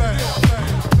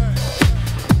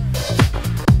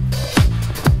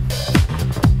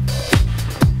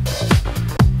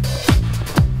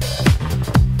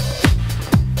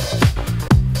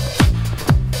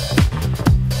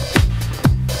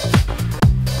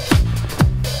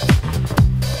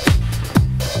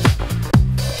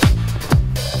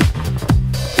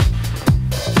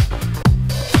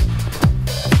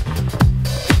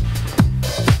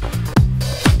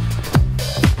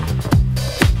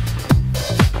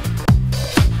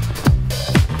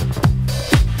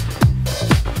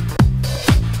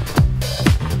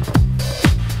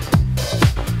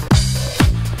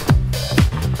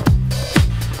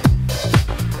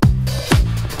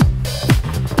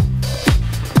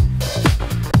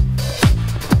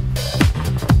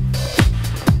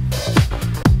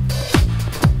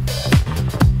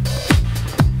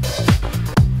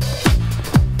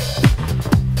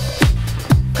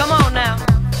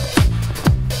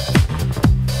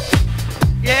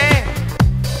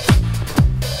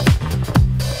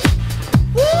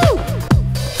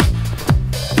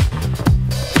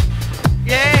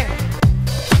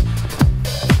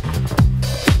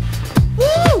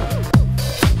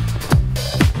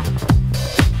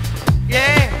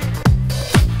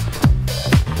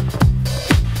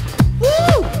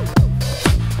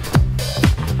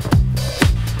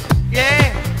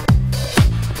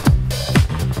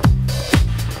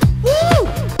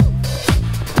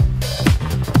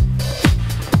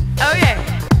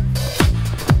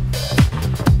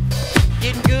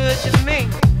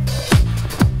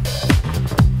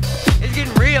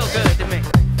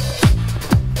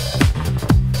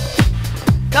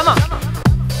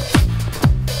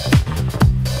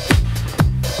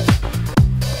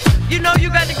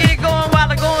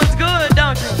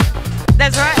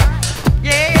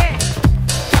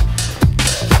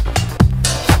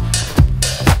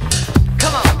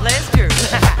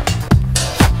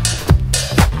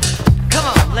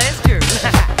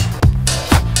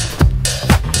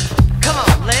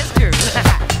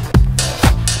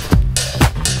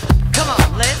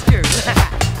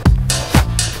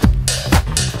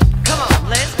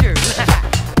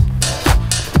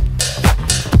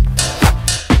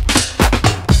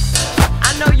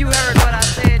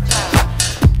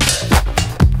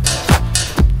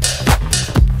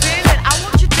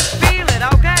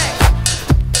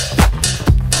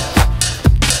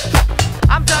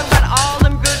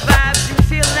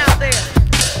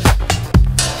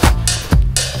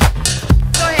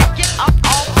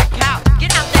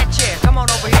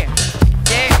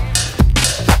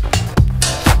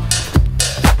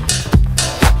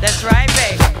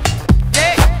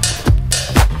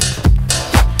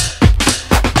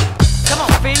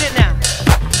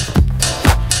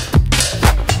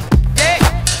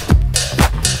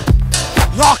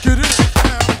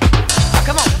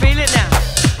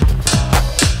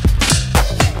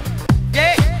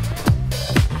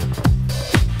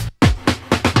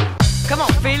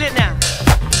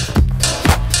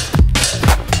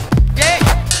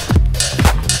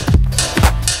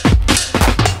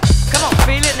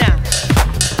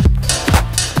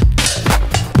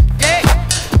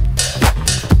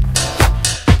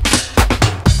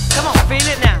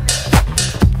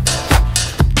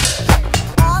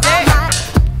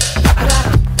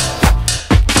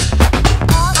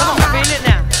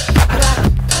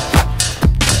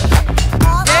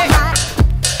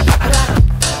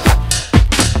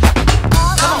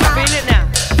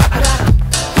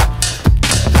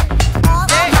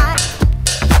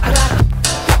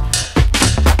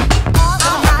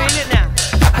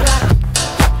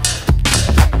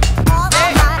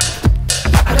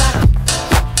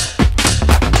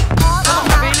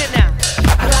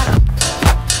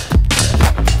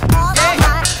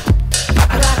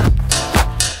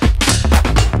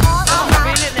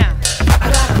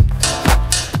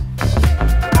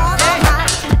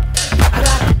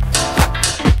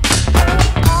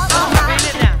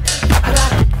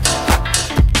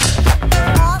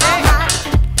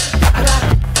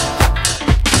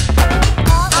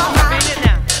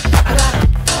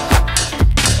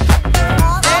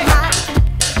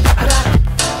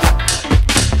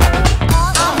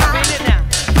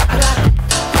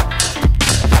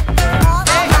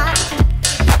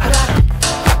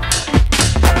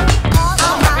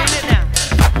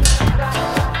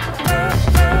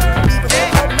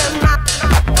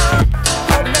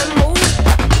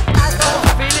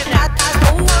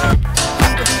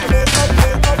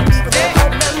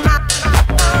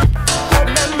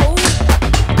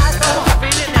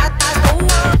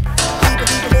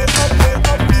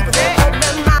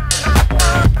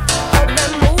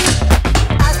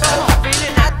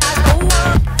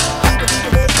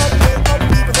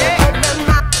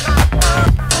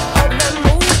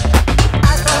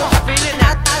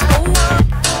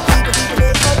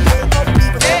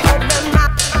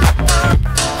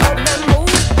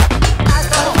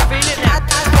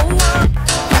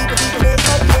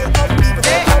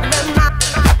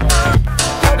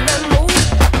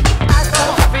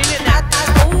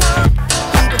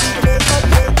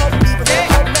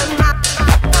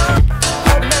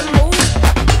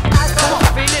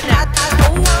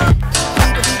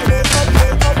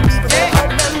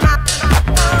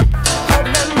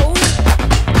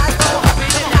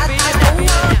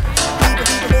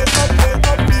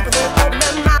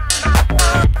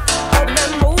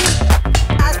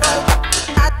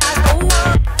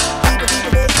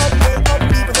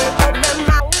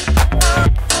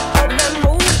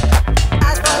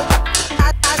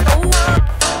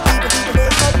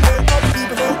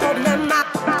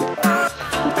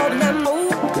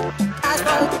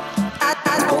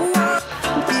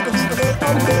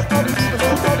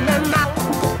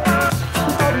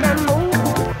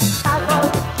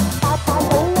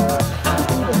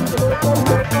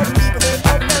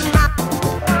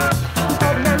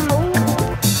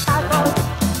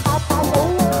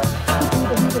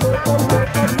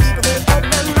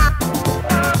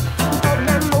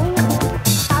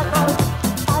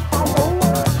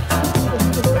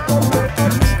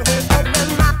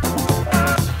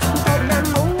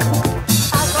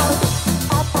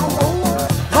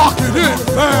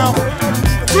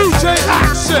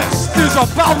 is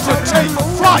about to take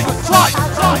flight.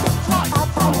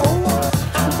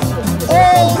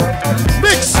 All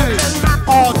mixes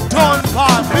are done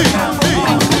by me.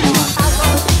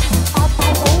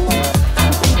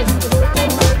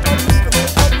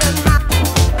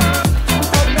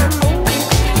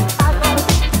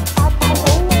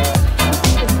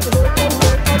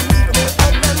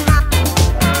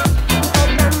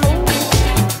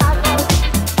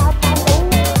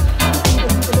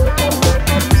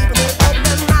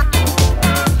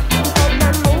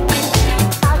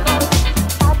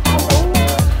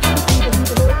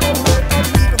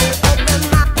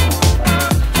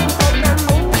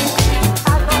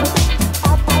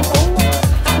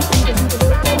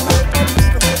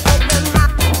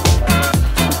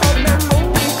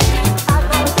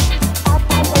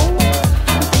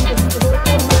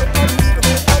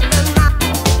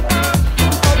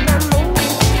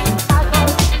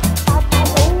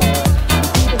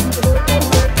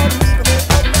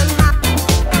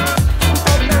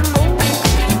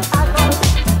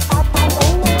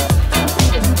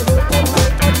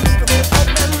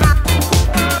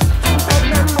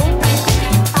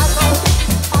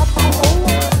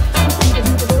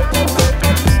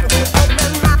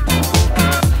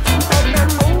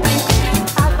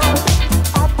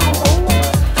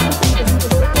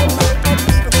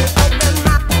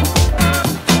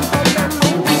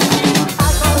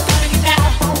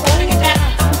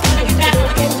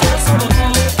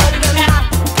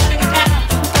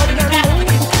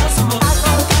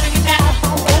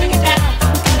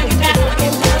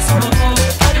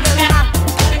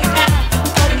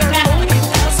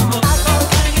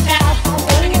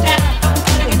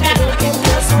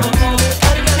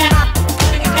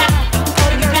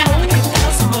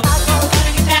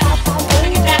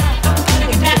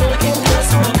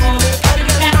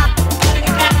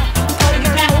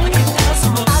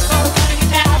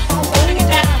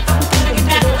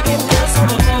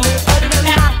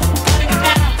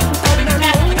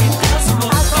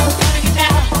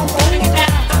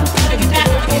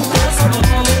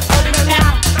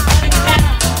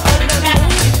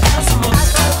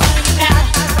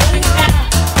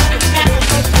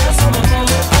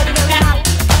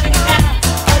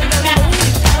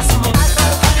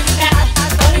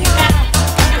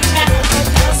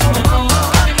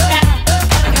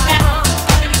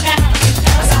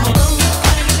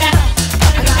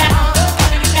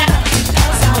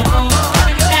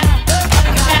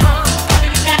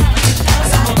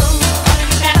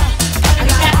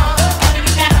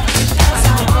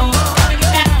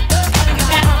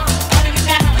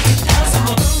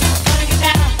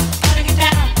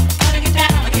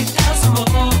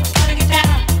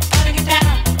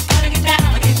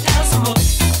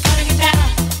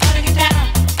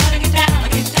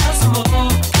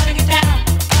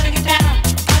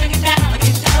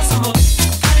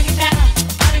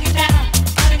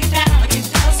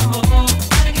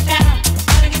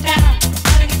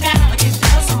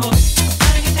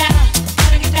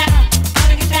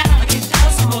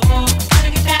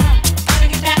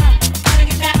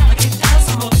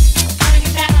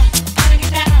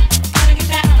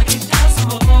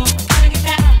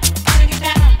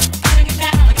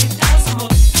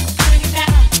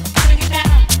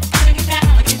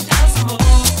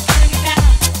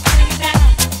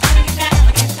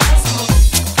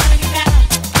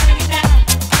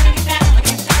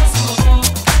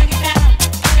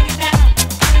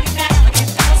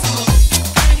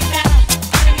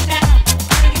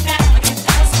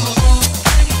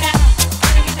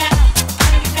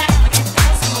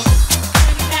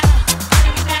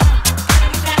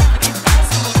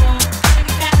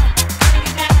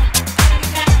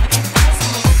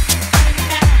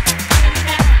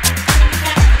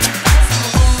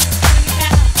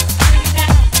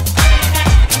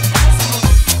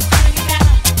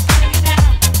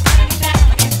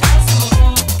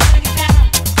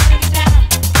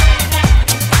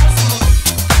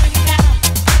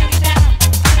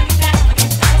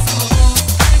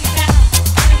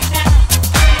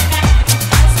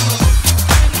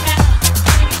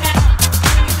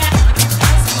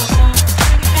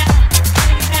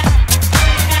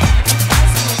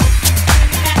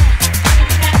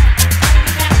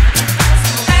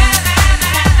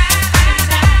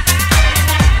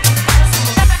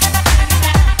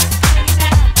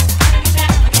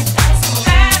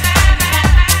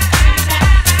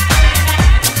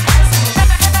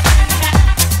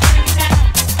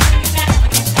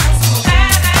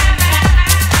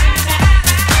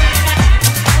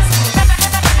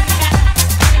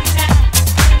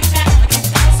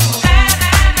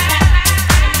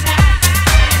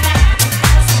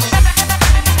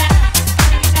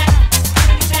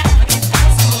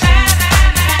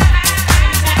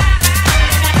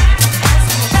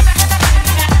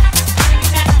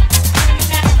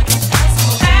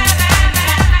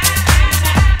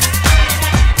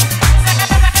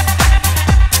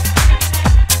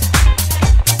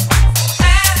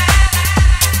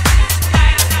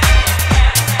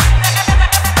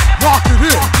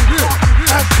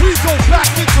 we go back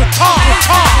into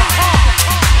time.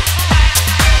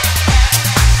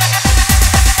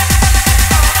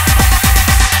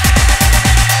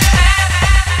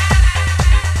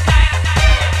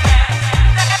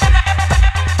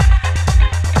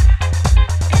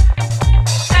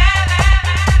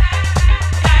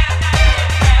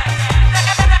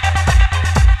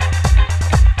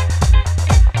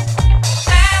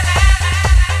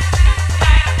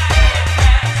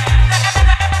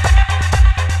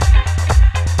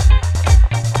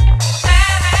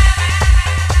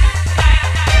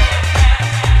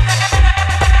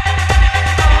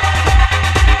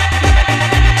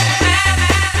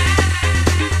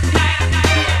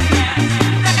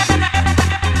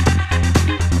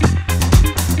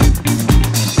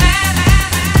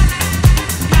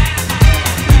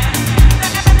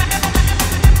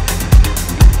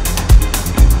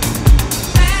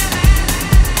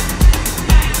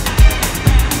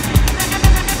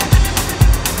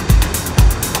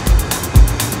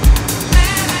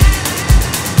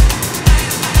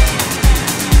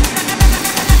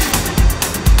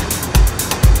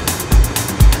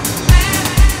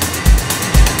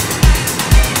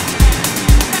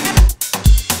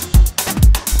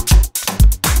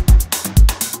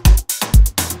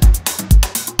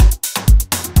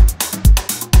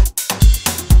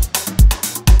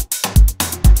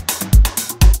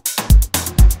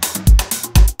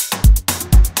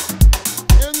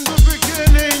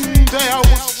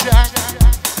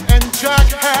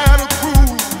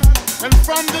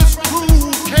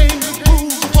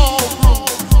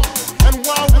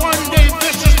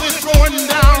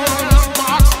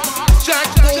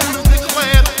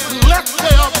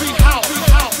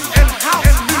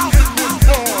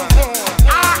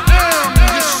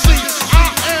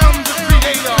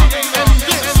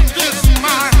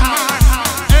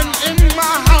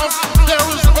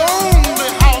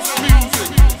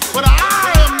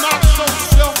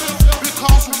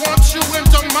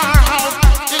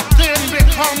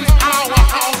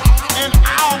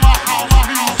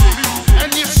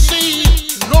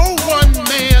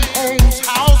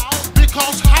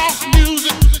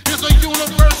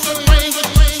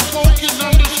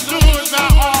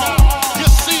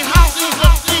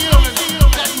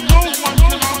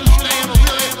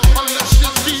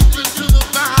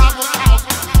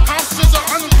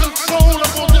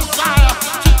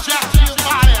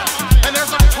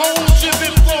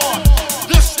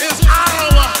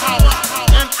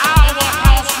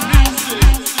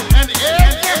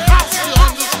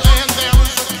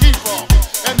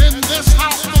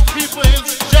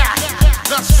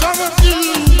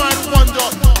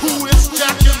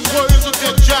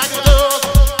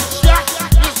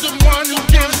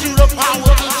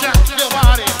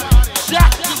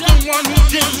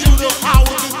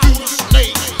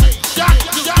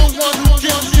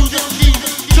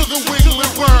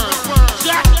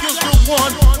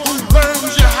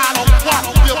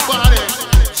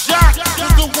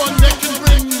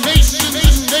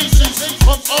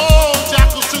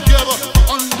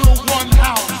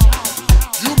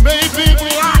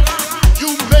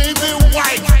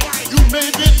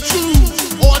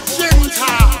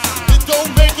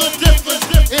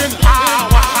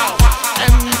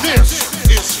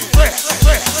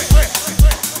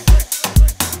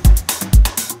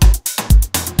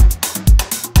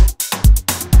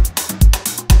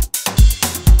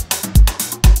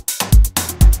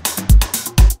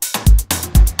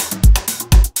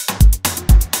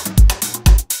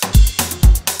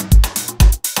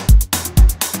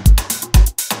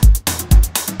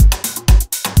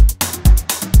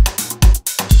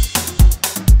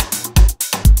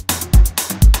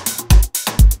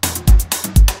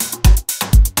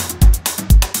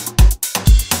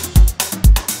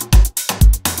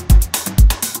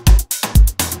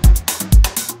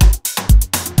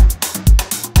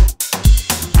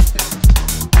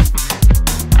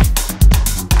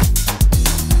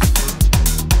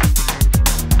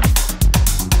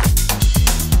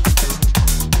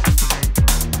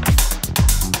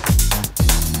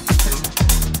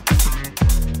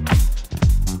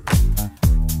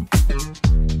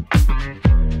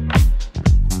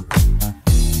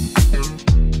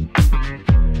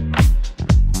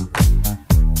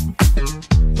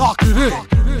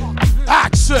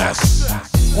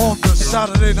 on the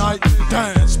Saturday night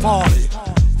dance party.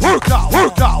 Work out,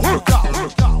 work out, work out,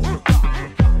 work out, work out.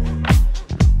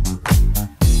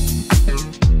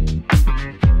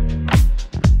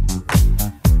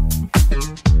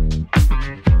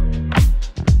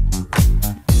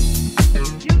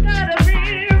 You gotta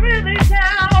be really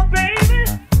down, baby.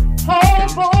 Oh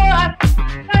boy,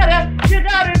 you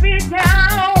gotta be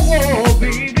down, oh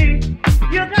baby.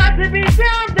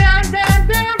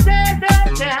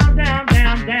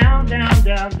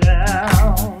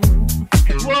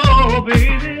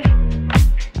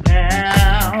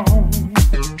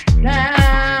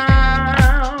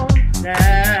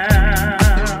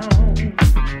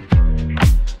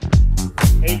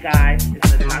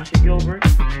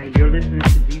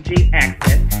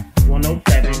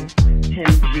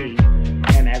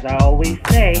 always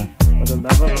say, for the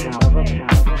love of house.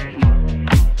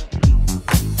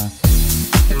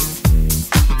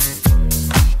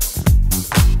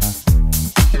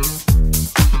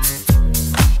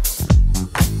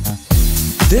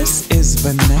 This is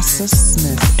Vanessa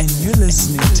Smith, and you're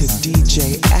listening to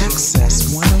DJ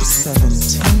Access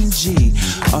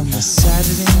 10710G on the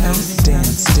Saturday Night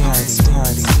Dance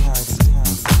Party.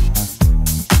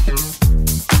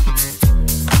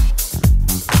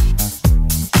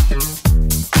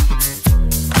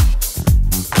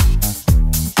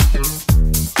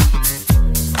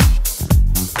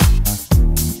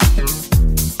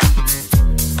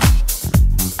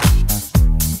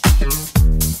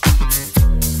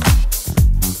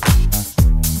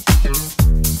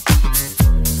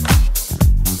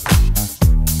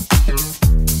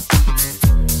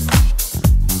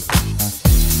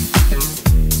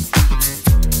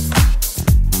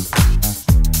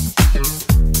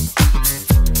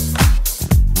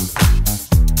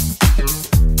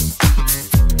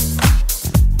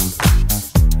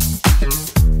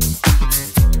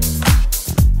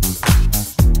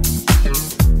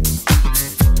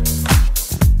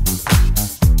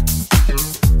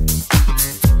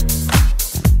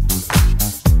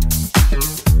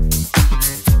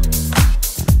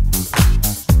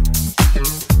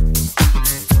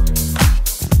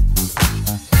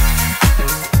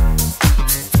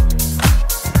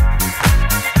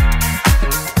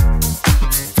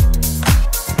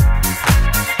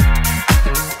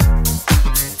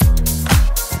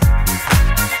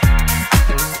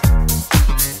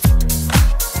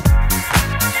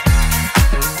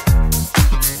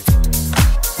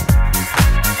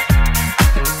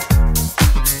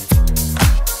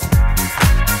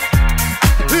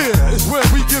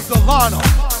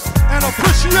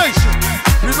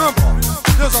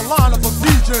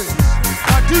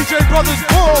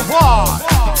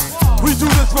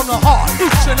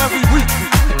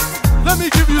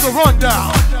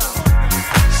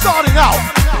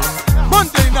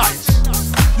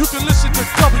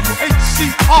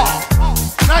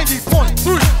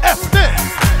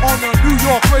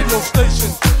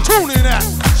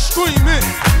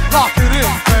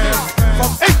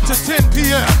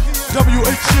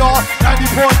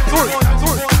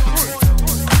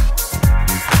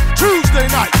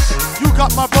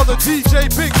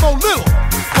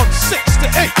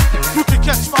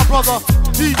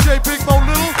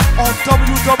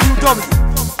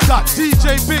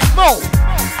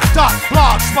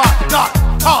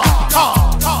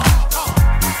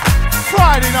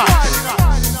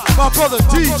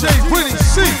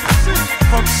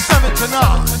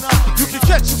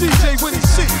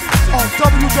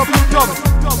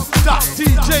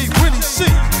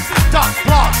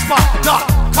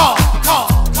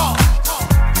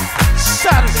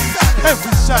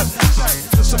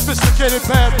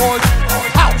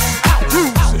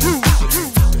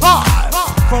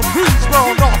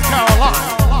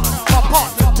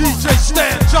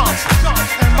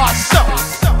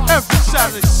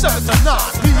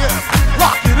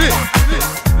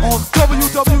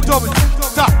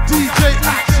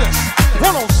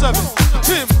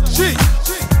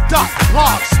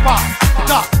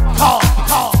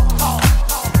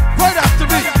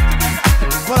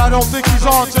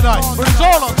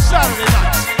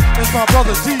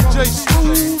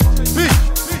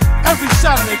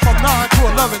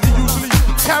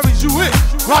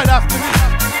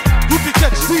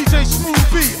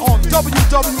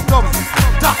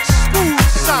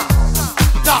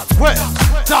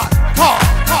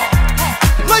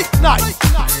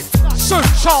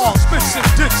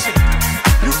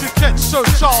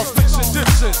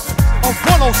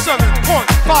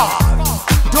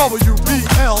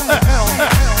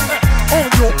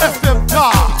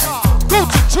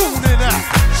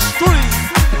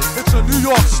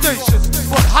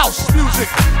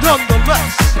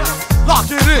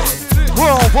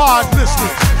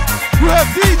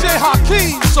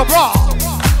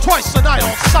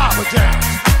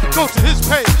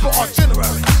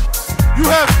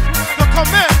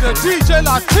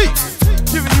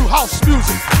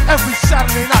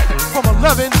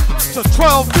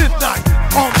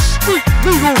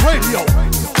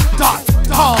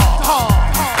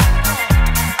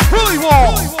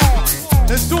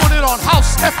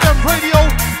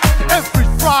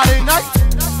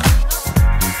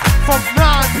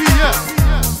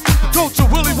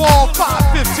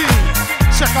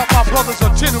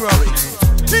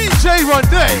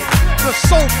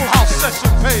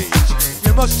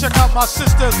 My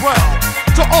sister as well.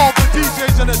 To all the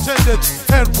DJs in attendance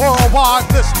and worldwide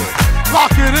listeners, lock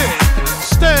it in,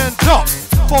 stand up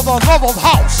for the love of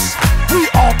house. We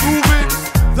are moving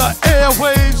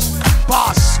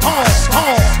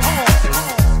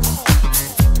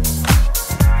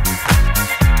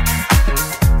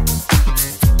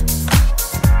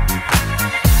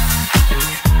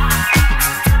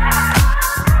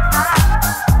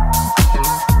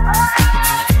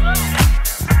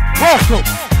welcome,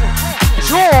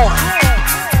 Joy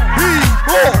B.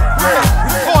 Moore.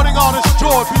 Recording artist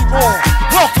Joy B. Moore.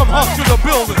 Welcome her to the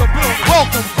building.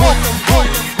 Welcome, welcome.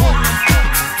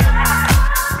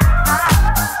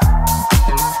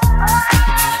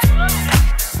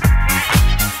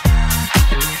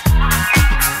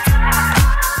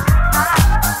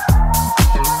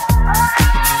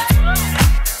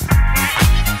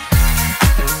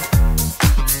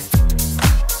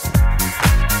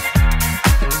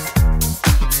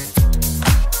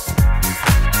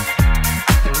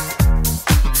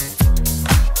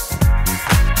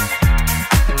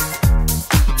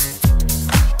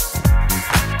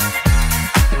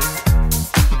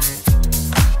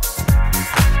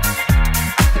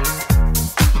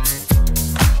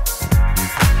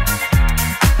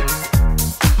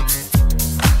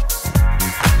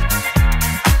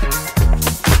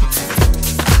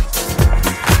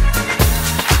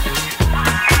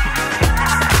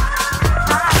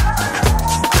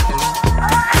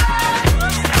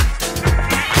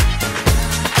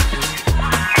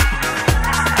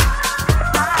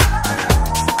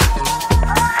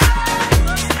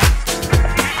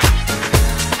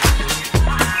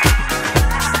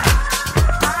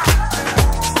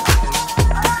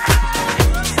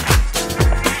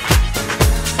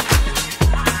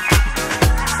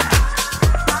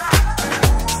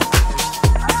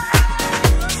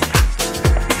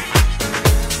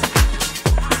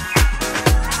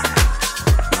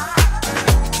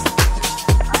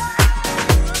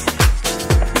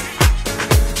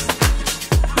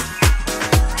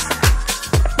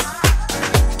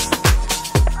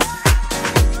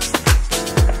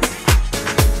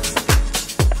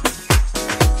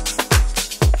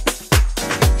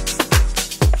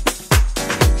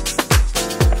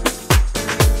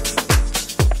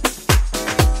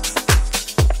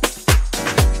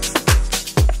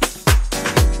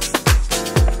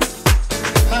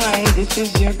 This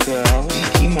is your girl,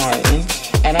 Vicky Martin,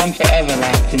 and I'm forever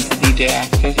locked into DJ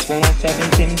Access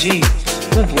 107 Tim G,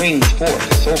 who brings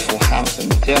forth soulful house and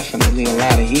definitely a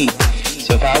lot of heat.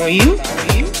 So if I were you,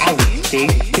 I would stay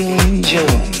still and enjoy.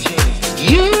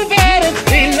 You better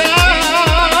stay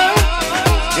low.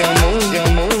 Don't move,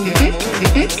 don't move.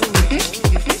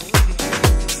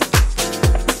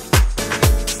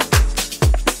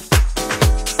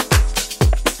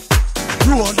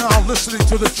 You are now listening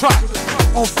to the track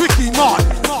of Vicky Martin.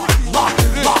 Lock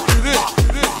it in, lock it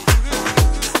in.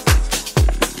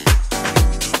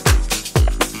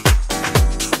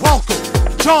 Welcome,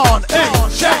 John A.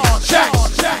 Jack.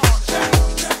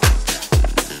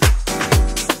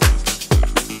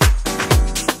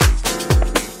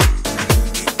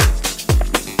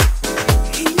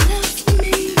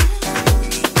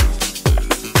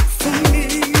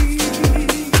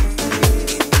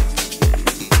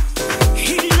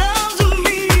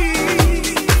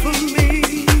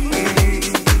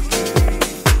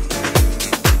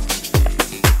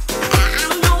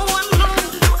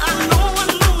 I know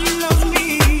you love me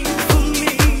for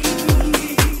me.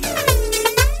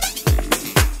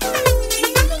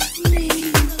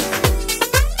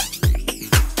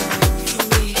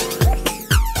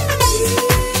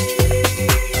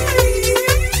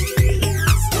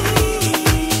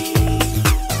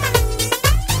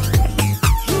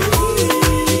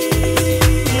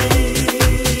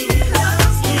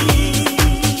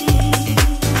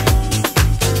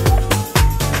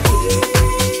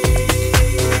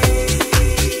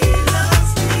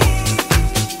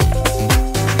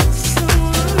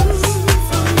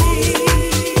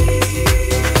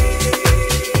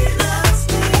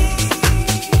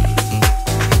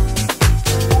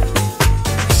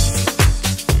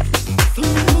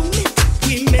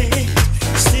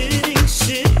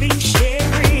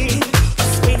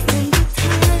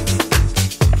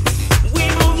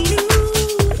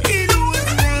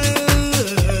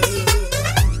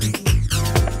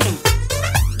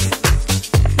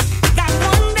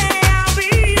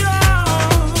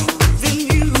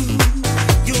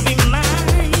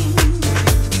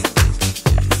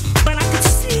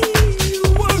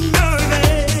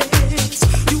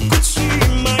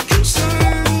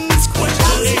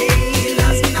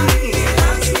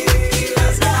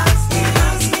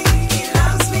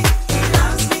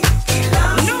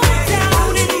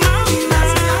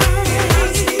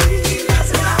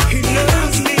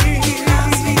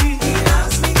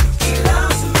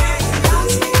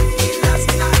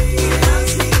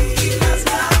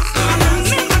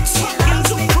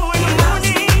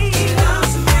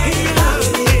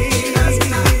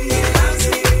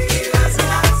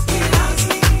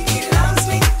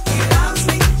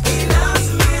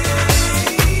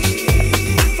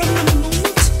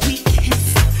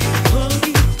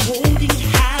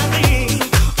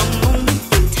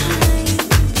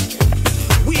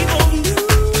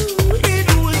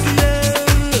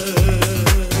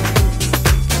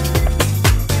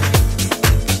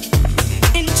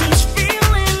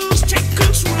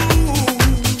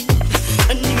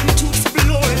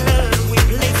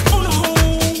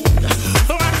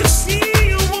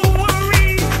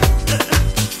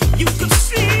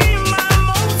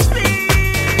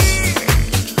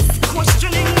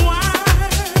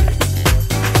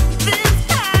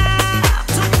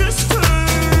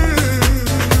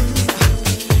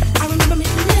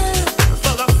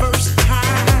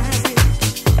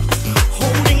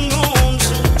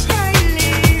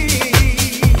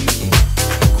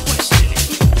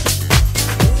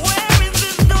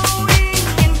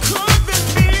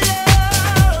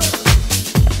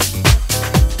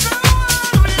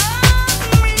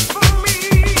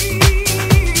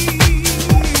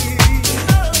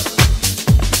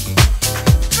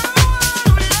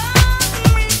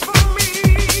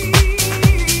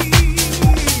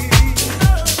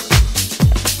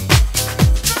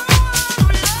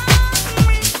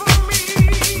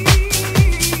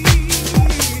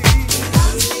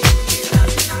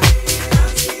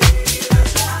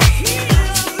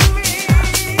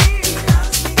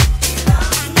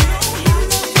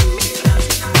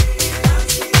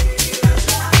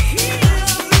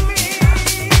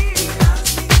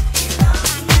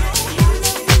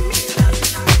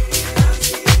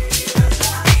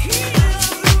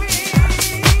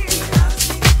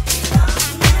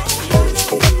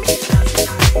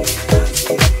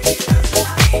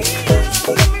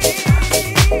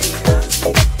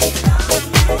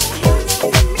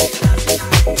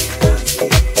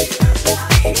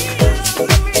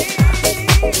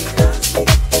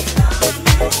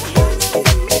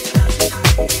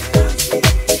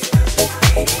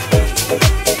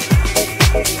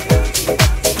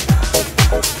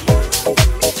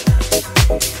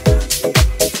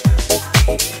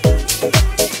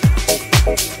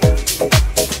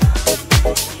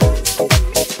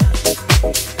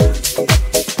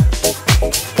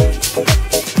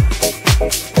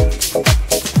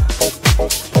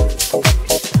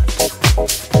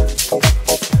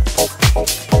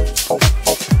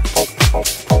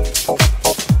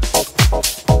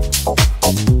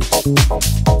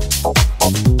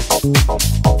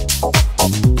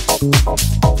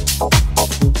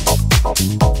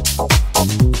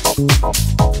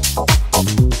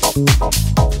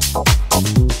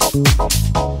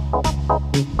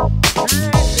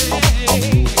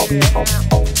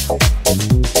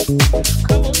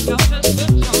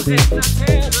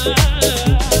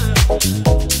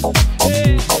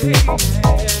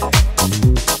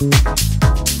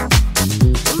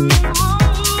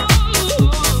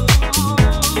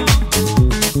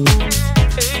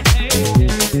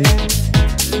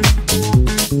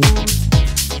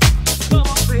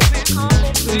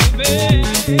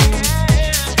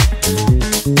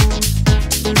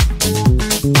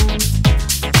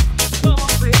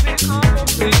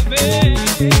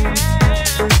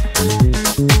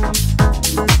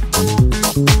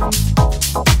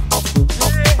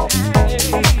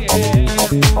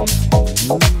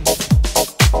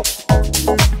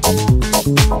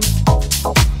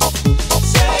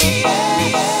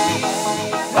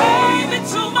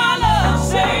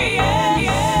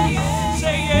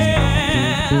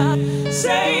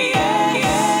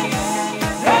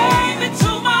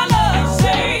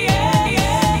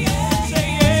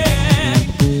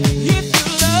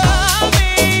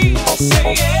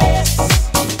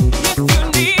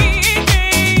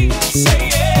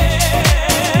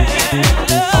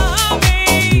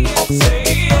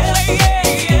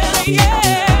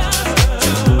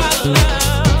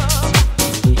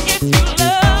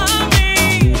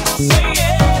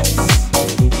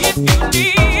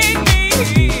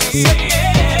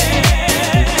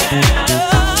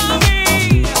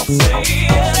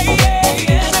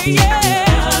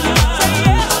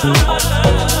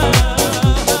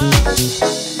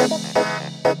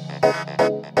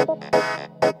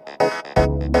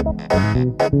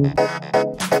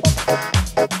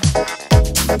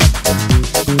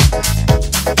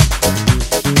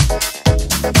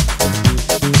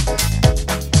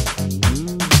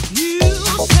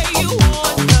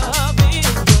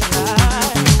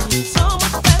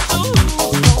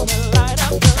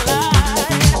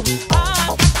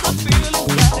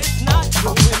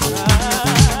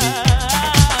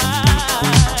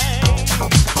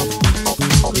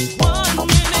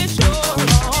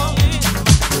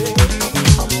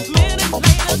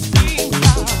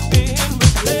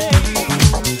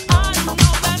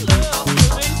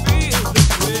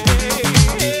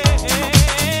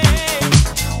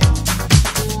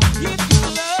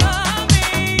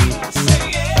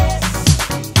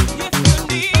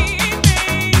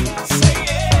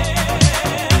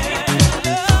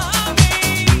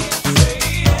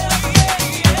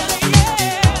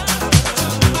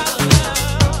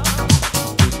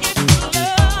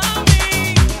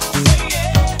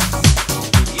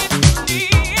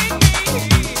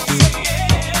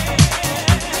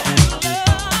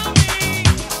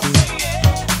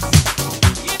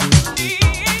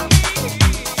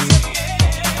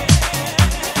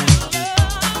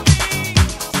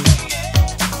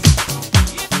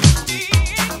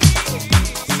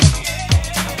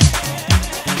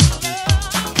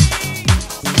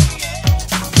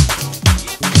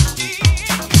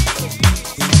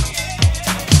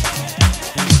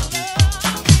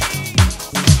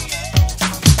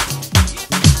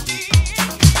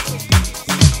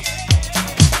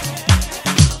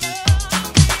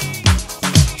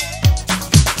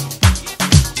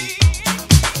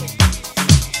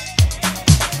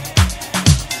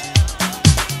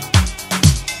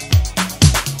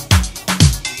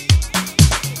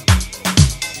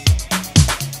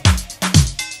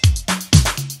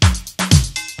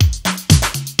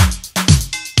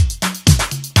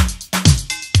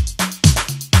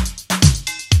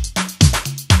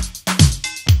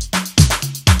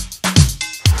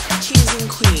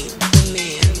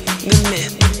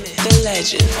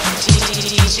 legend,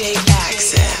 DJ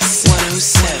Access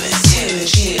 107, Tim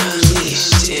G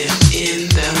unleashed him in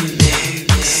the mix.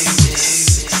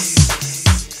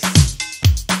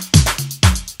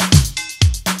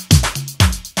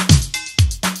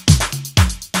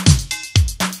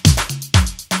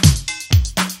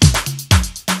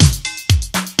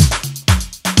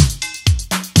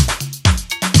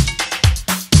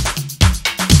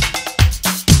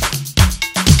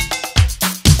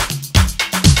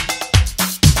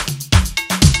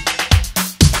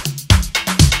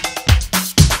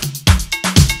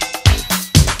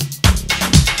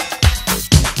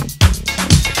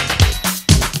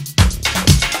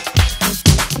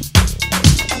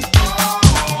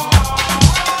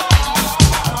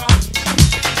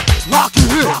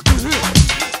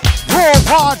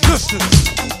 Worldwide listeners,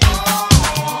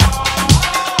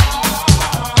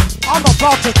 I'm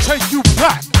about to take you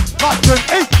back like an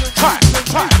 8-track.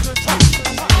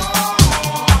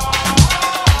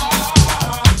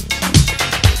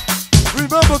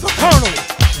 Remember the Colonel,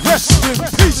 rest in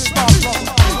peace, my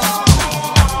brother.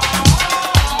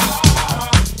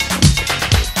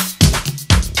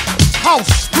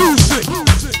 House music,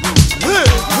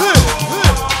 live.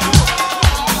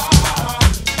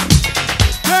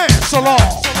 Dance along,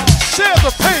 share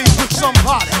the page with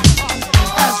somebody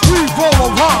as we roll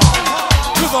around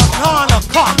to the 9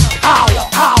 o'clock hour.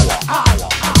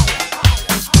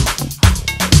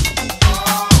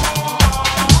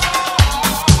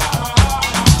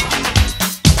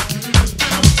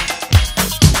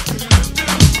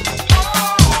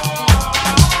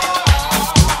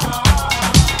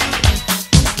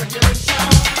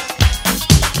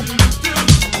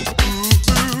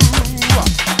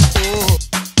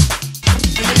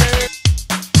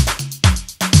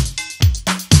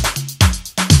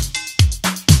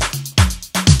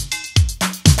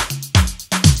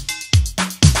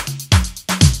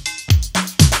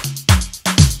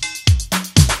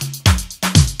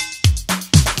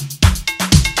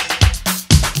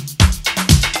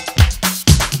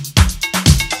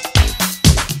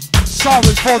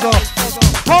 Sorry for the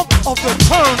bump of the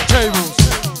turntables.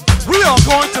 We are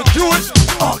going to do it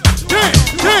again.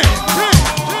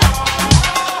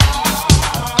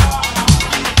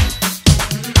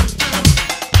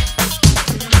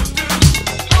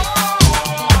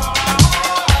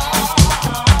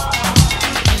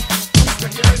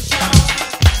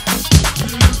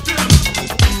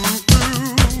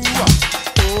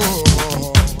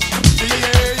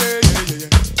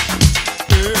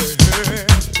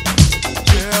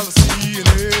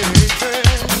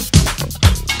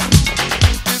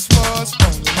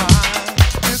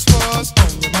 This was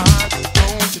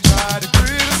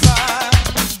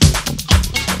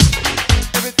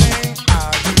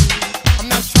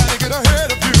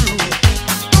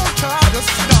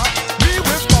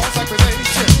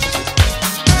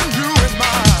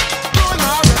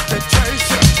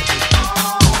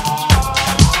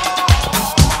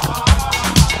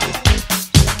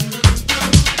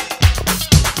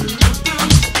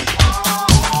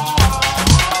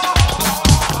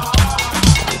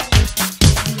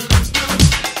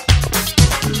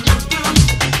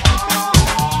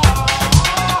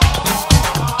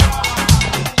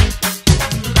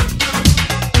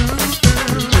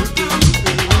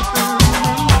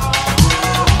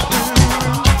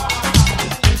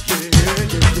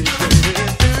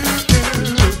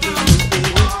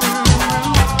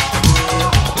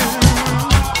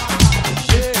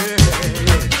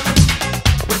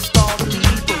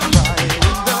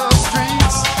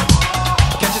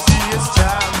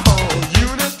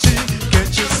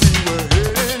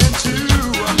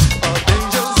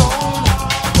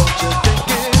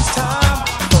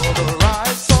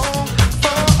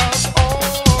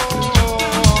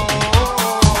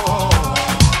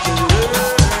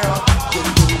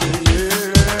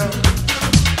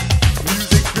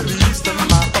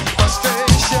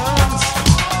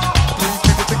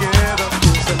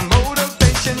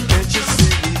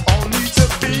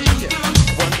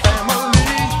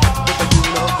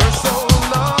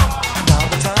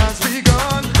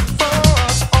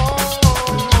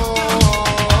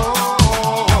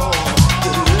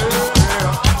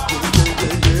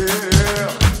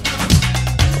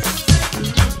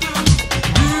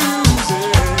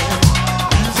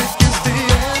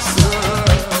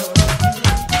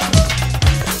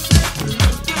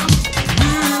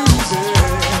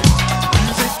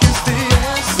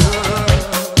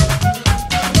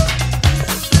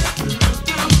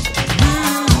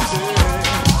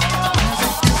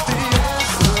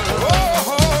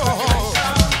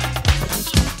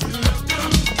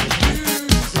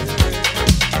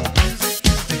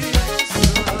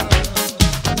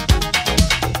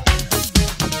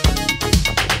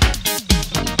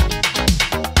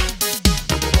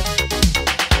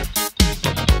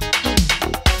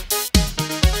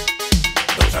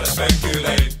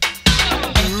speculate.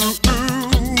 Ooh,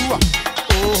 ooh,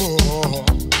 oh,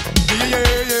 yeah,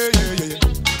 yeah, yeah, yeah,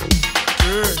 yeah,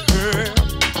 yeah, yeah.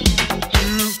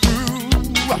 Ooh, ooh,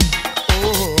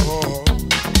 oh,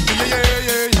 yeah,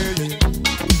 yeah, yeah, yeah,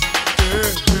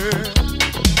 yeah, yeah.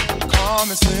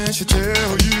 Common sense should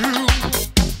tell you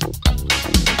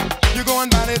you're going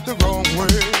about it the wrong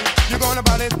way. You're going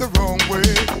about it the wrong way.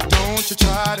 Don't you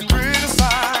try to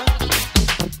criticize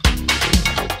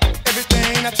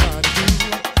everything I try to do.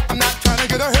 I'm not trying to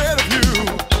get ahead of you.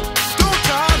 Don't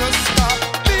try to stop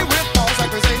me with false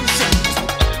accusations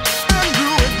and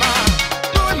ruin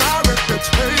my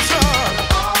reputation.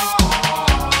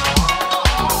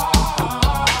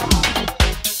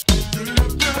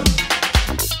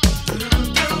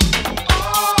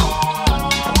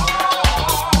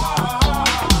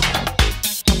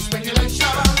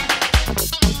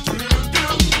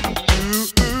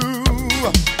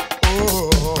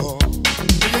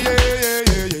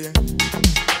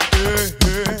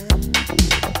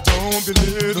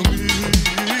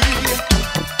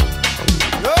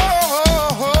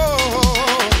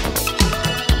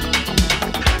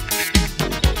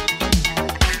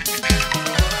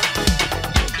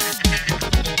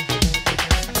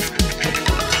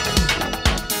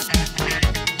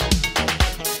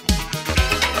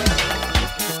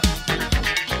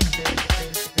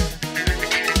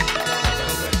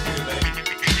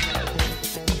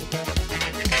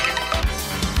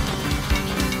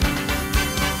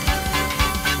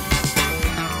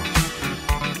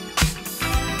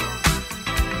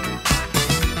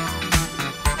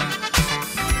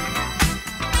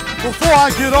 Before I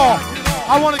get off,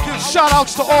 I want to give shout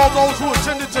outs to all those who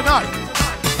attended tonight.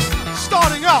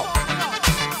 Starting out,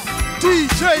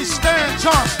 DJ Stan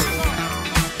Johnson,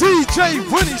 DJ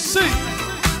Winnie C,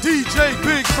 DJ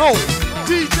Big Mo,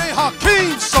 DJ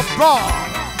Hakeem Sabrar,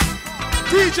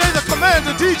 DJ the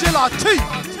Commander, DJ Latif,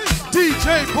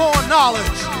 DJ Born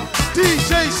Knowledge,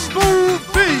 DJ Smooth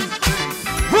B,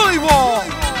 Willie Wall,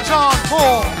 John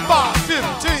Moore,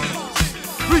 515,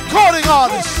 recording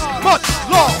artists, much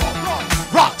love.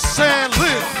 Roxanne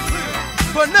Lynn,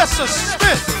 Vanessa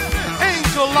Smith,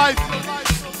 Angel Life,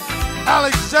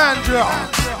 Alexandria,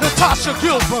 Natasha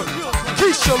Gilbert,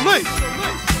 Keisha Lee,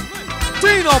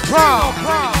 Dina Brown,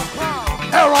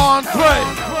 Aaron Gray,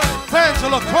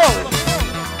 Angela Crow,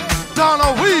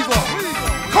 Donna Weaver,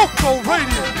 Coco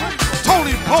Radiant,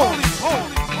 Tony Bowles,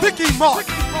 Vicky Mark,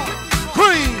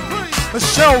 Green,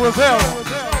 Michelle Rivera,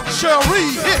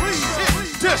 Cherie Hicks,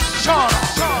 Deshana,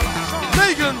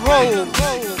 Megan Rose,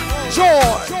 Joy,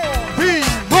 B.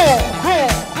 Moore,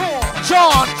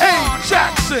 John A.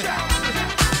 Jackson,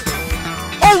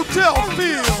 Odell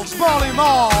Fields, Molly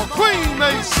Mall, Queen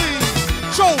Macy,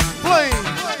 Joe Blaine,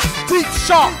 Deep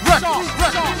Sharp Records,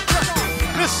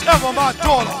 Miss Eva, my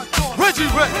daughter, Reggie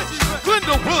Ray,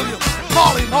 Glenda Williams,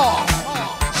 Molly Mall,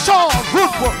 Sean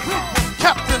Woodward,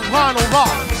 Captain Lionel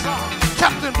Rollins,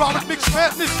 Captain Robert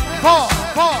McSmith, Miss Vaughn,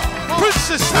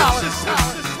 Princess Alice,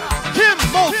 Kim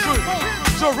Moultrie,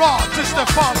 Gerard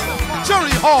DiStefano,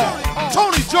 Jerry Hall,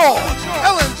 Tony George,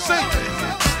 Ellen St.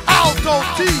 Aldo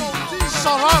D.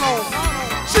 Serrano,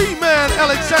 G-Man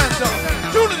Alexander,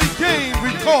 Unity Game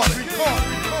Recording,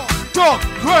 Doug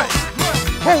Gray,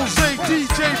 Jose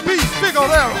DJ B.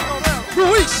 Figueroa,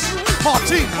 Luis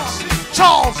Martinez,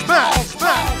 Charles Mass,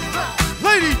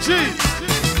 Lady G,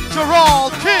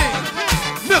 Gerald King,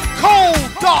 Nicole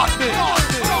Dodman,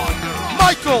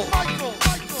 Michael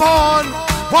Vaughn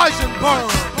Weisenberg,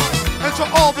 and to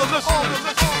all the listeners,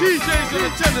 DJs in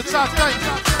attendance, I thank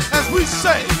you. As we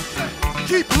say,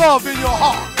 keep love in your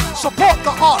heart, support the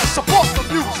art, support the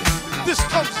music. This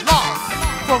comes live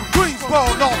from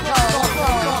Greensboro, North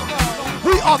Carolina.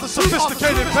 We are the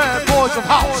sophisticated bad boys of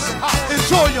house.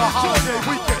 Enjoy your holiday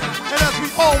weekend, and as we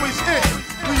always end,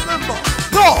 remember,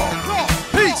 love,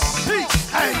 peace,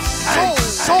 and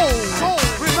soul.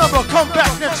 Remember, come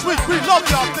back next week. We love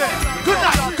you out there. Good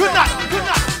night, good night, good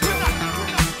night.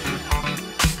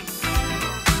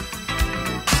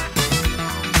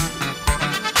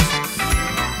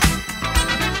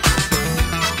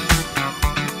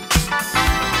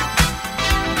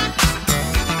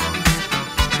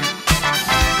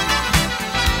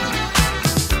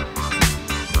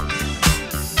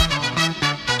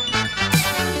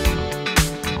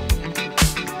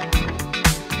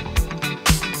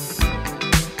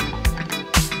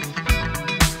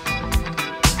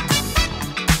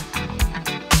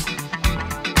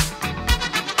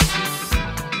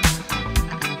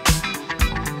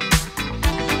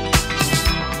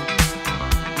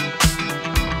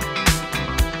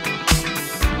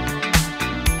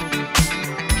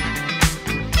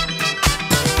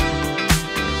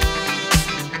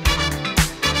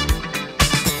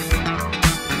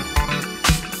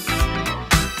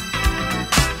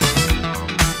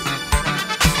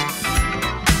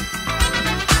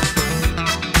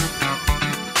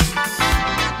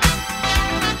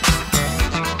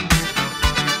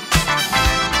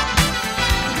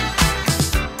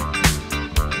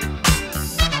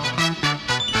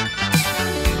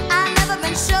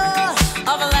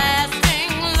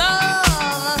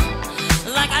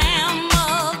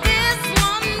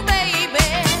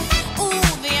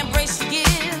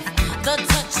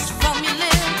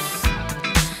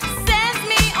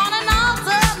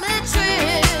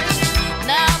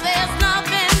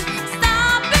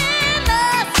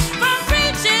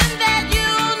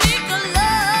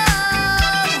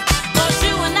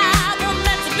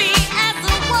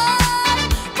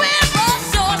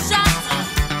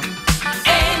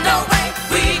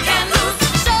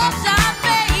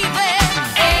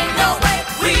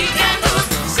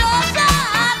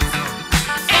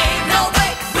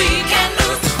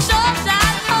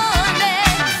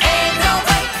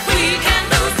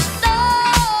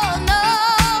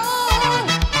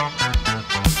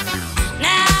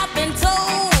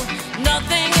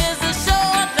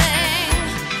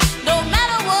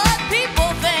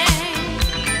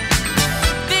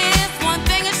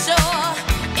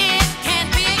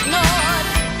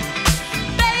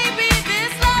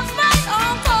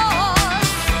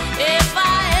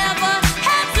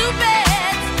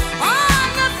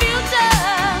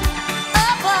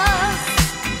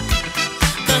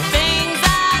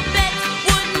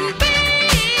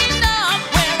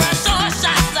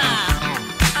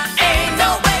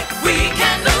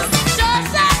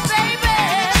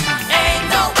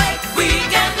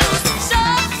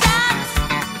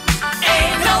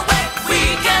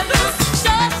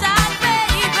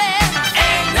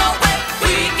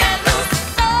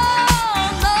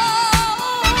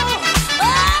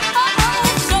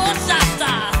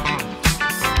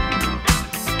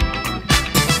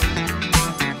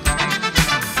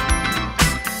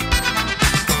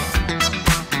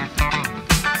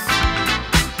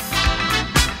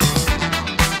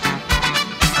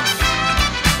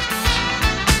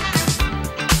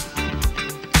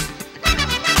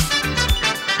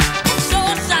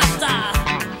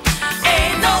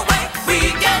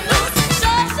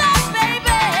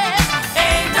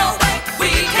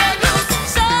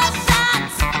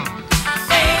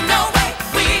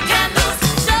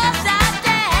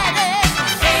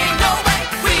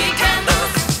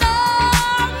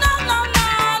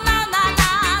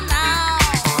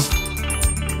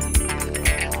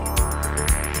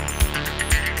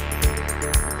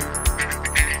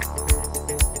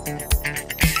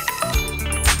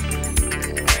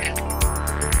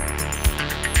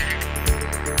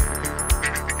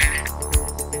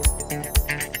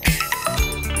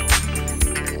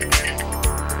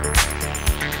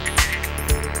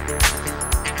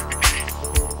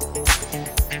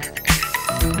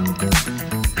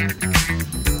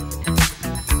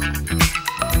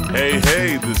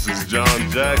 Hey, this is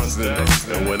John Jackson,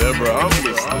 and whenever I'm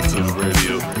listening to the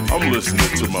radio, I'm listening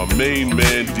to my main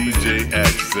man DJ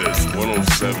Access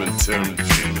 107 Tim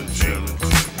G.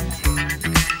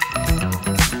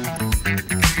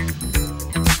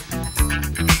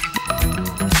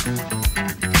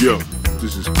 Yo,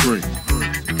 this is Cream.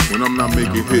 When I'm not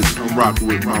making hits, I'm rocking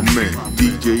with my man,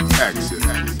 DJ Access,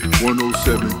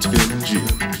 107 Tim G,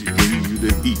 bringing you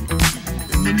the heat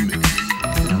in the mix.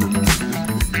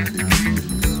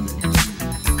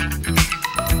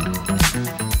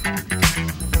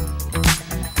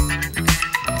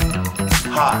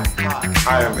 Hi,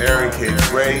 I am Aaron K.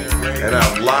 Gray, and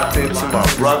I'm locked into my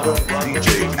brother,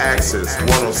 DJ Access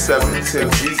 107 Tim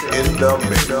G in the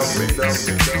mix.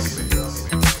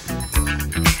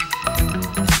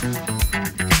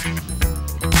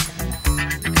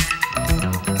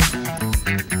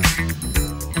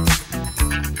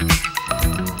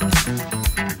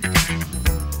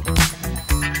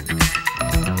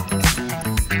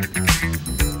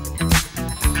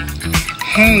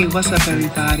 Hey, what's up,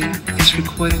 everybody? It's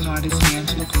recording artist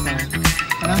Angela Crow,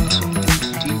 and I'm tuned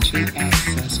into DJ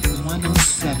Access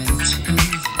 107 Tim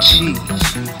G,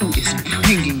 who is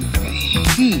bringing the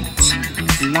heat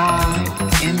live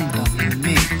in the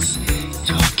mix.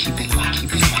 Y'all keep it locked,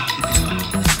 keep it locked, keep it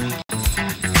locked.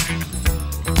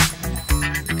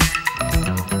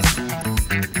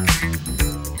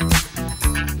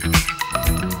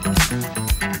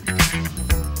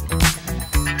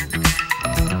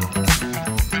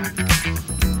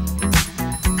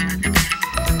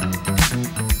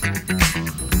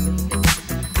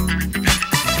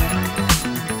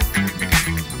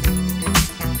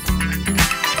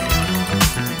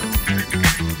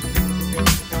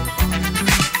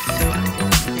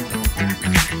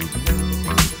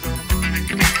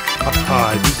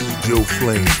 Hi, this is Joe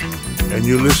Flame, and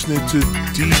you're listening to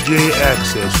DJ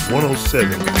Access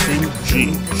 107 Tim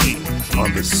G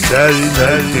on the Saturday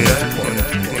Night Dance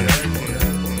Party.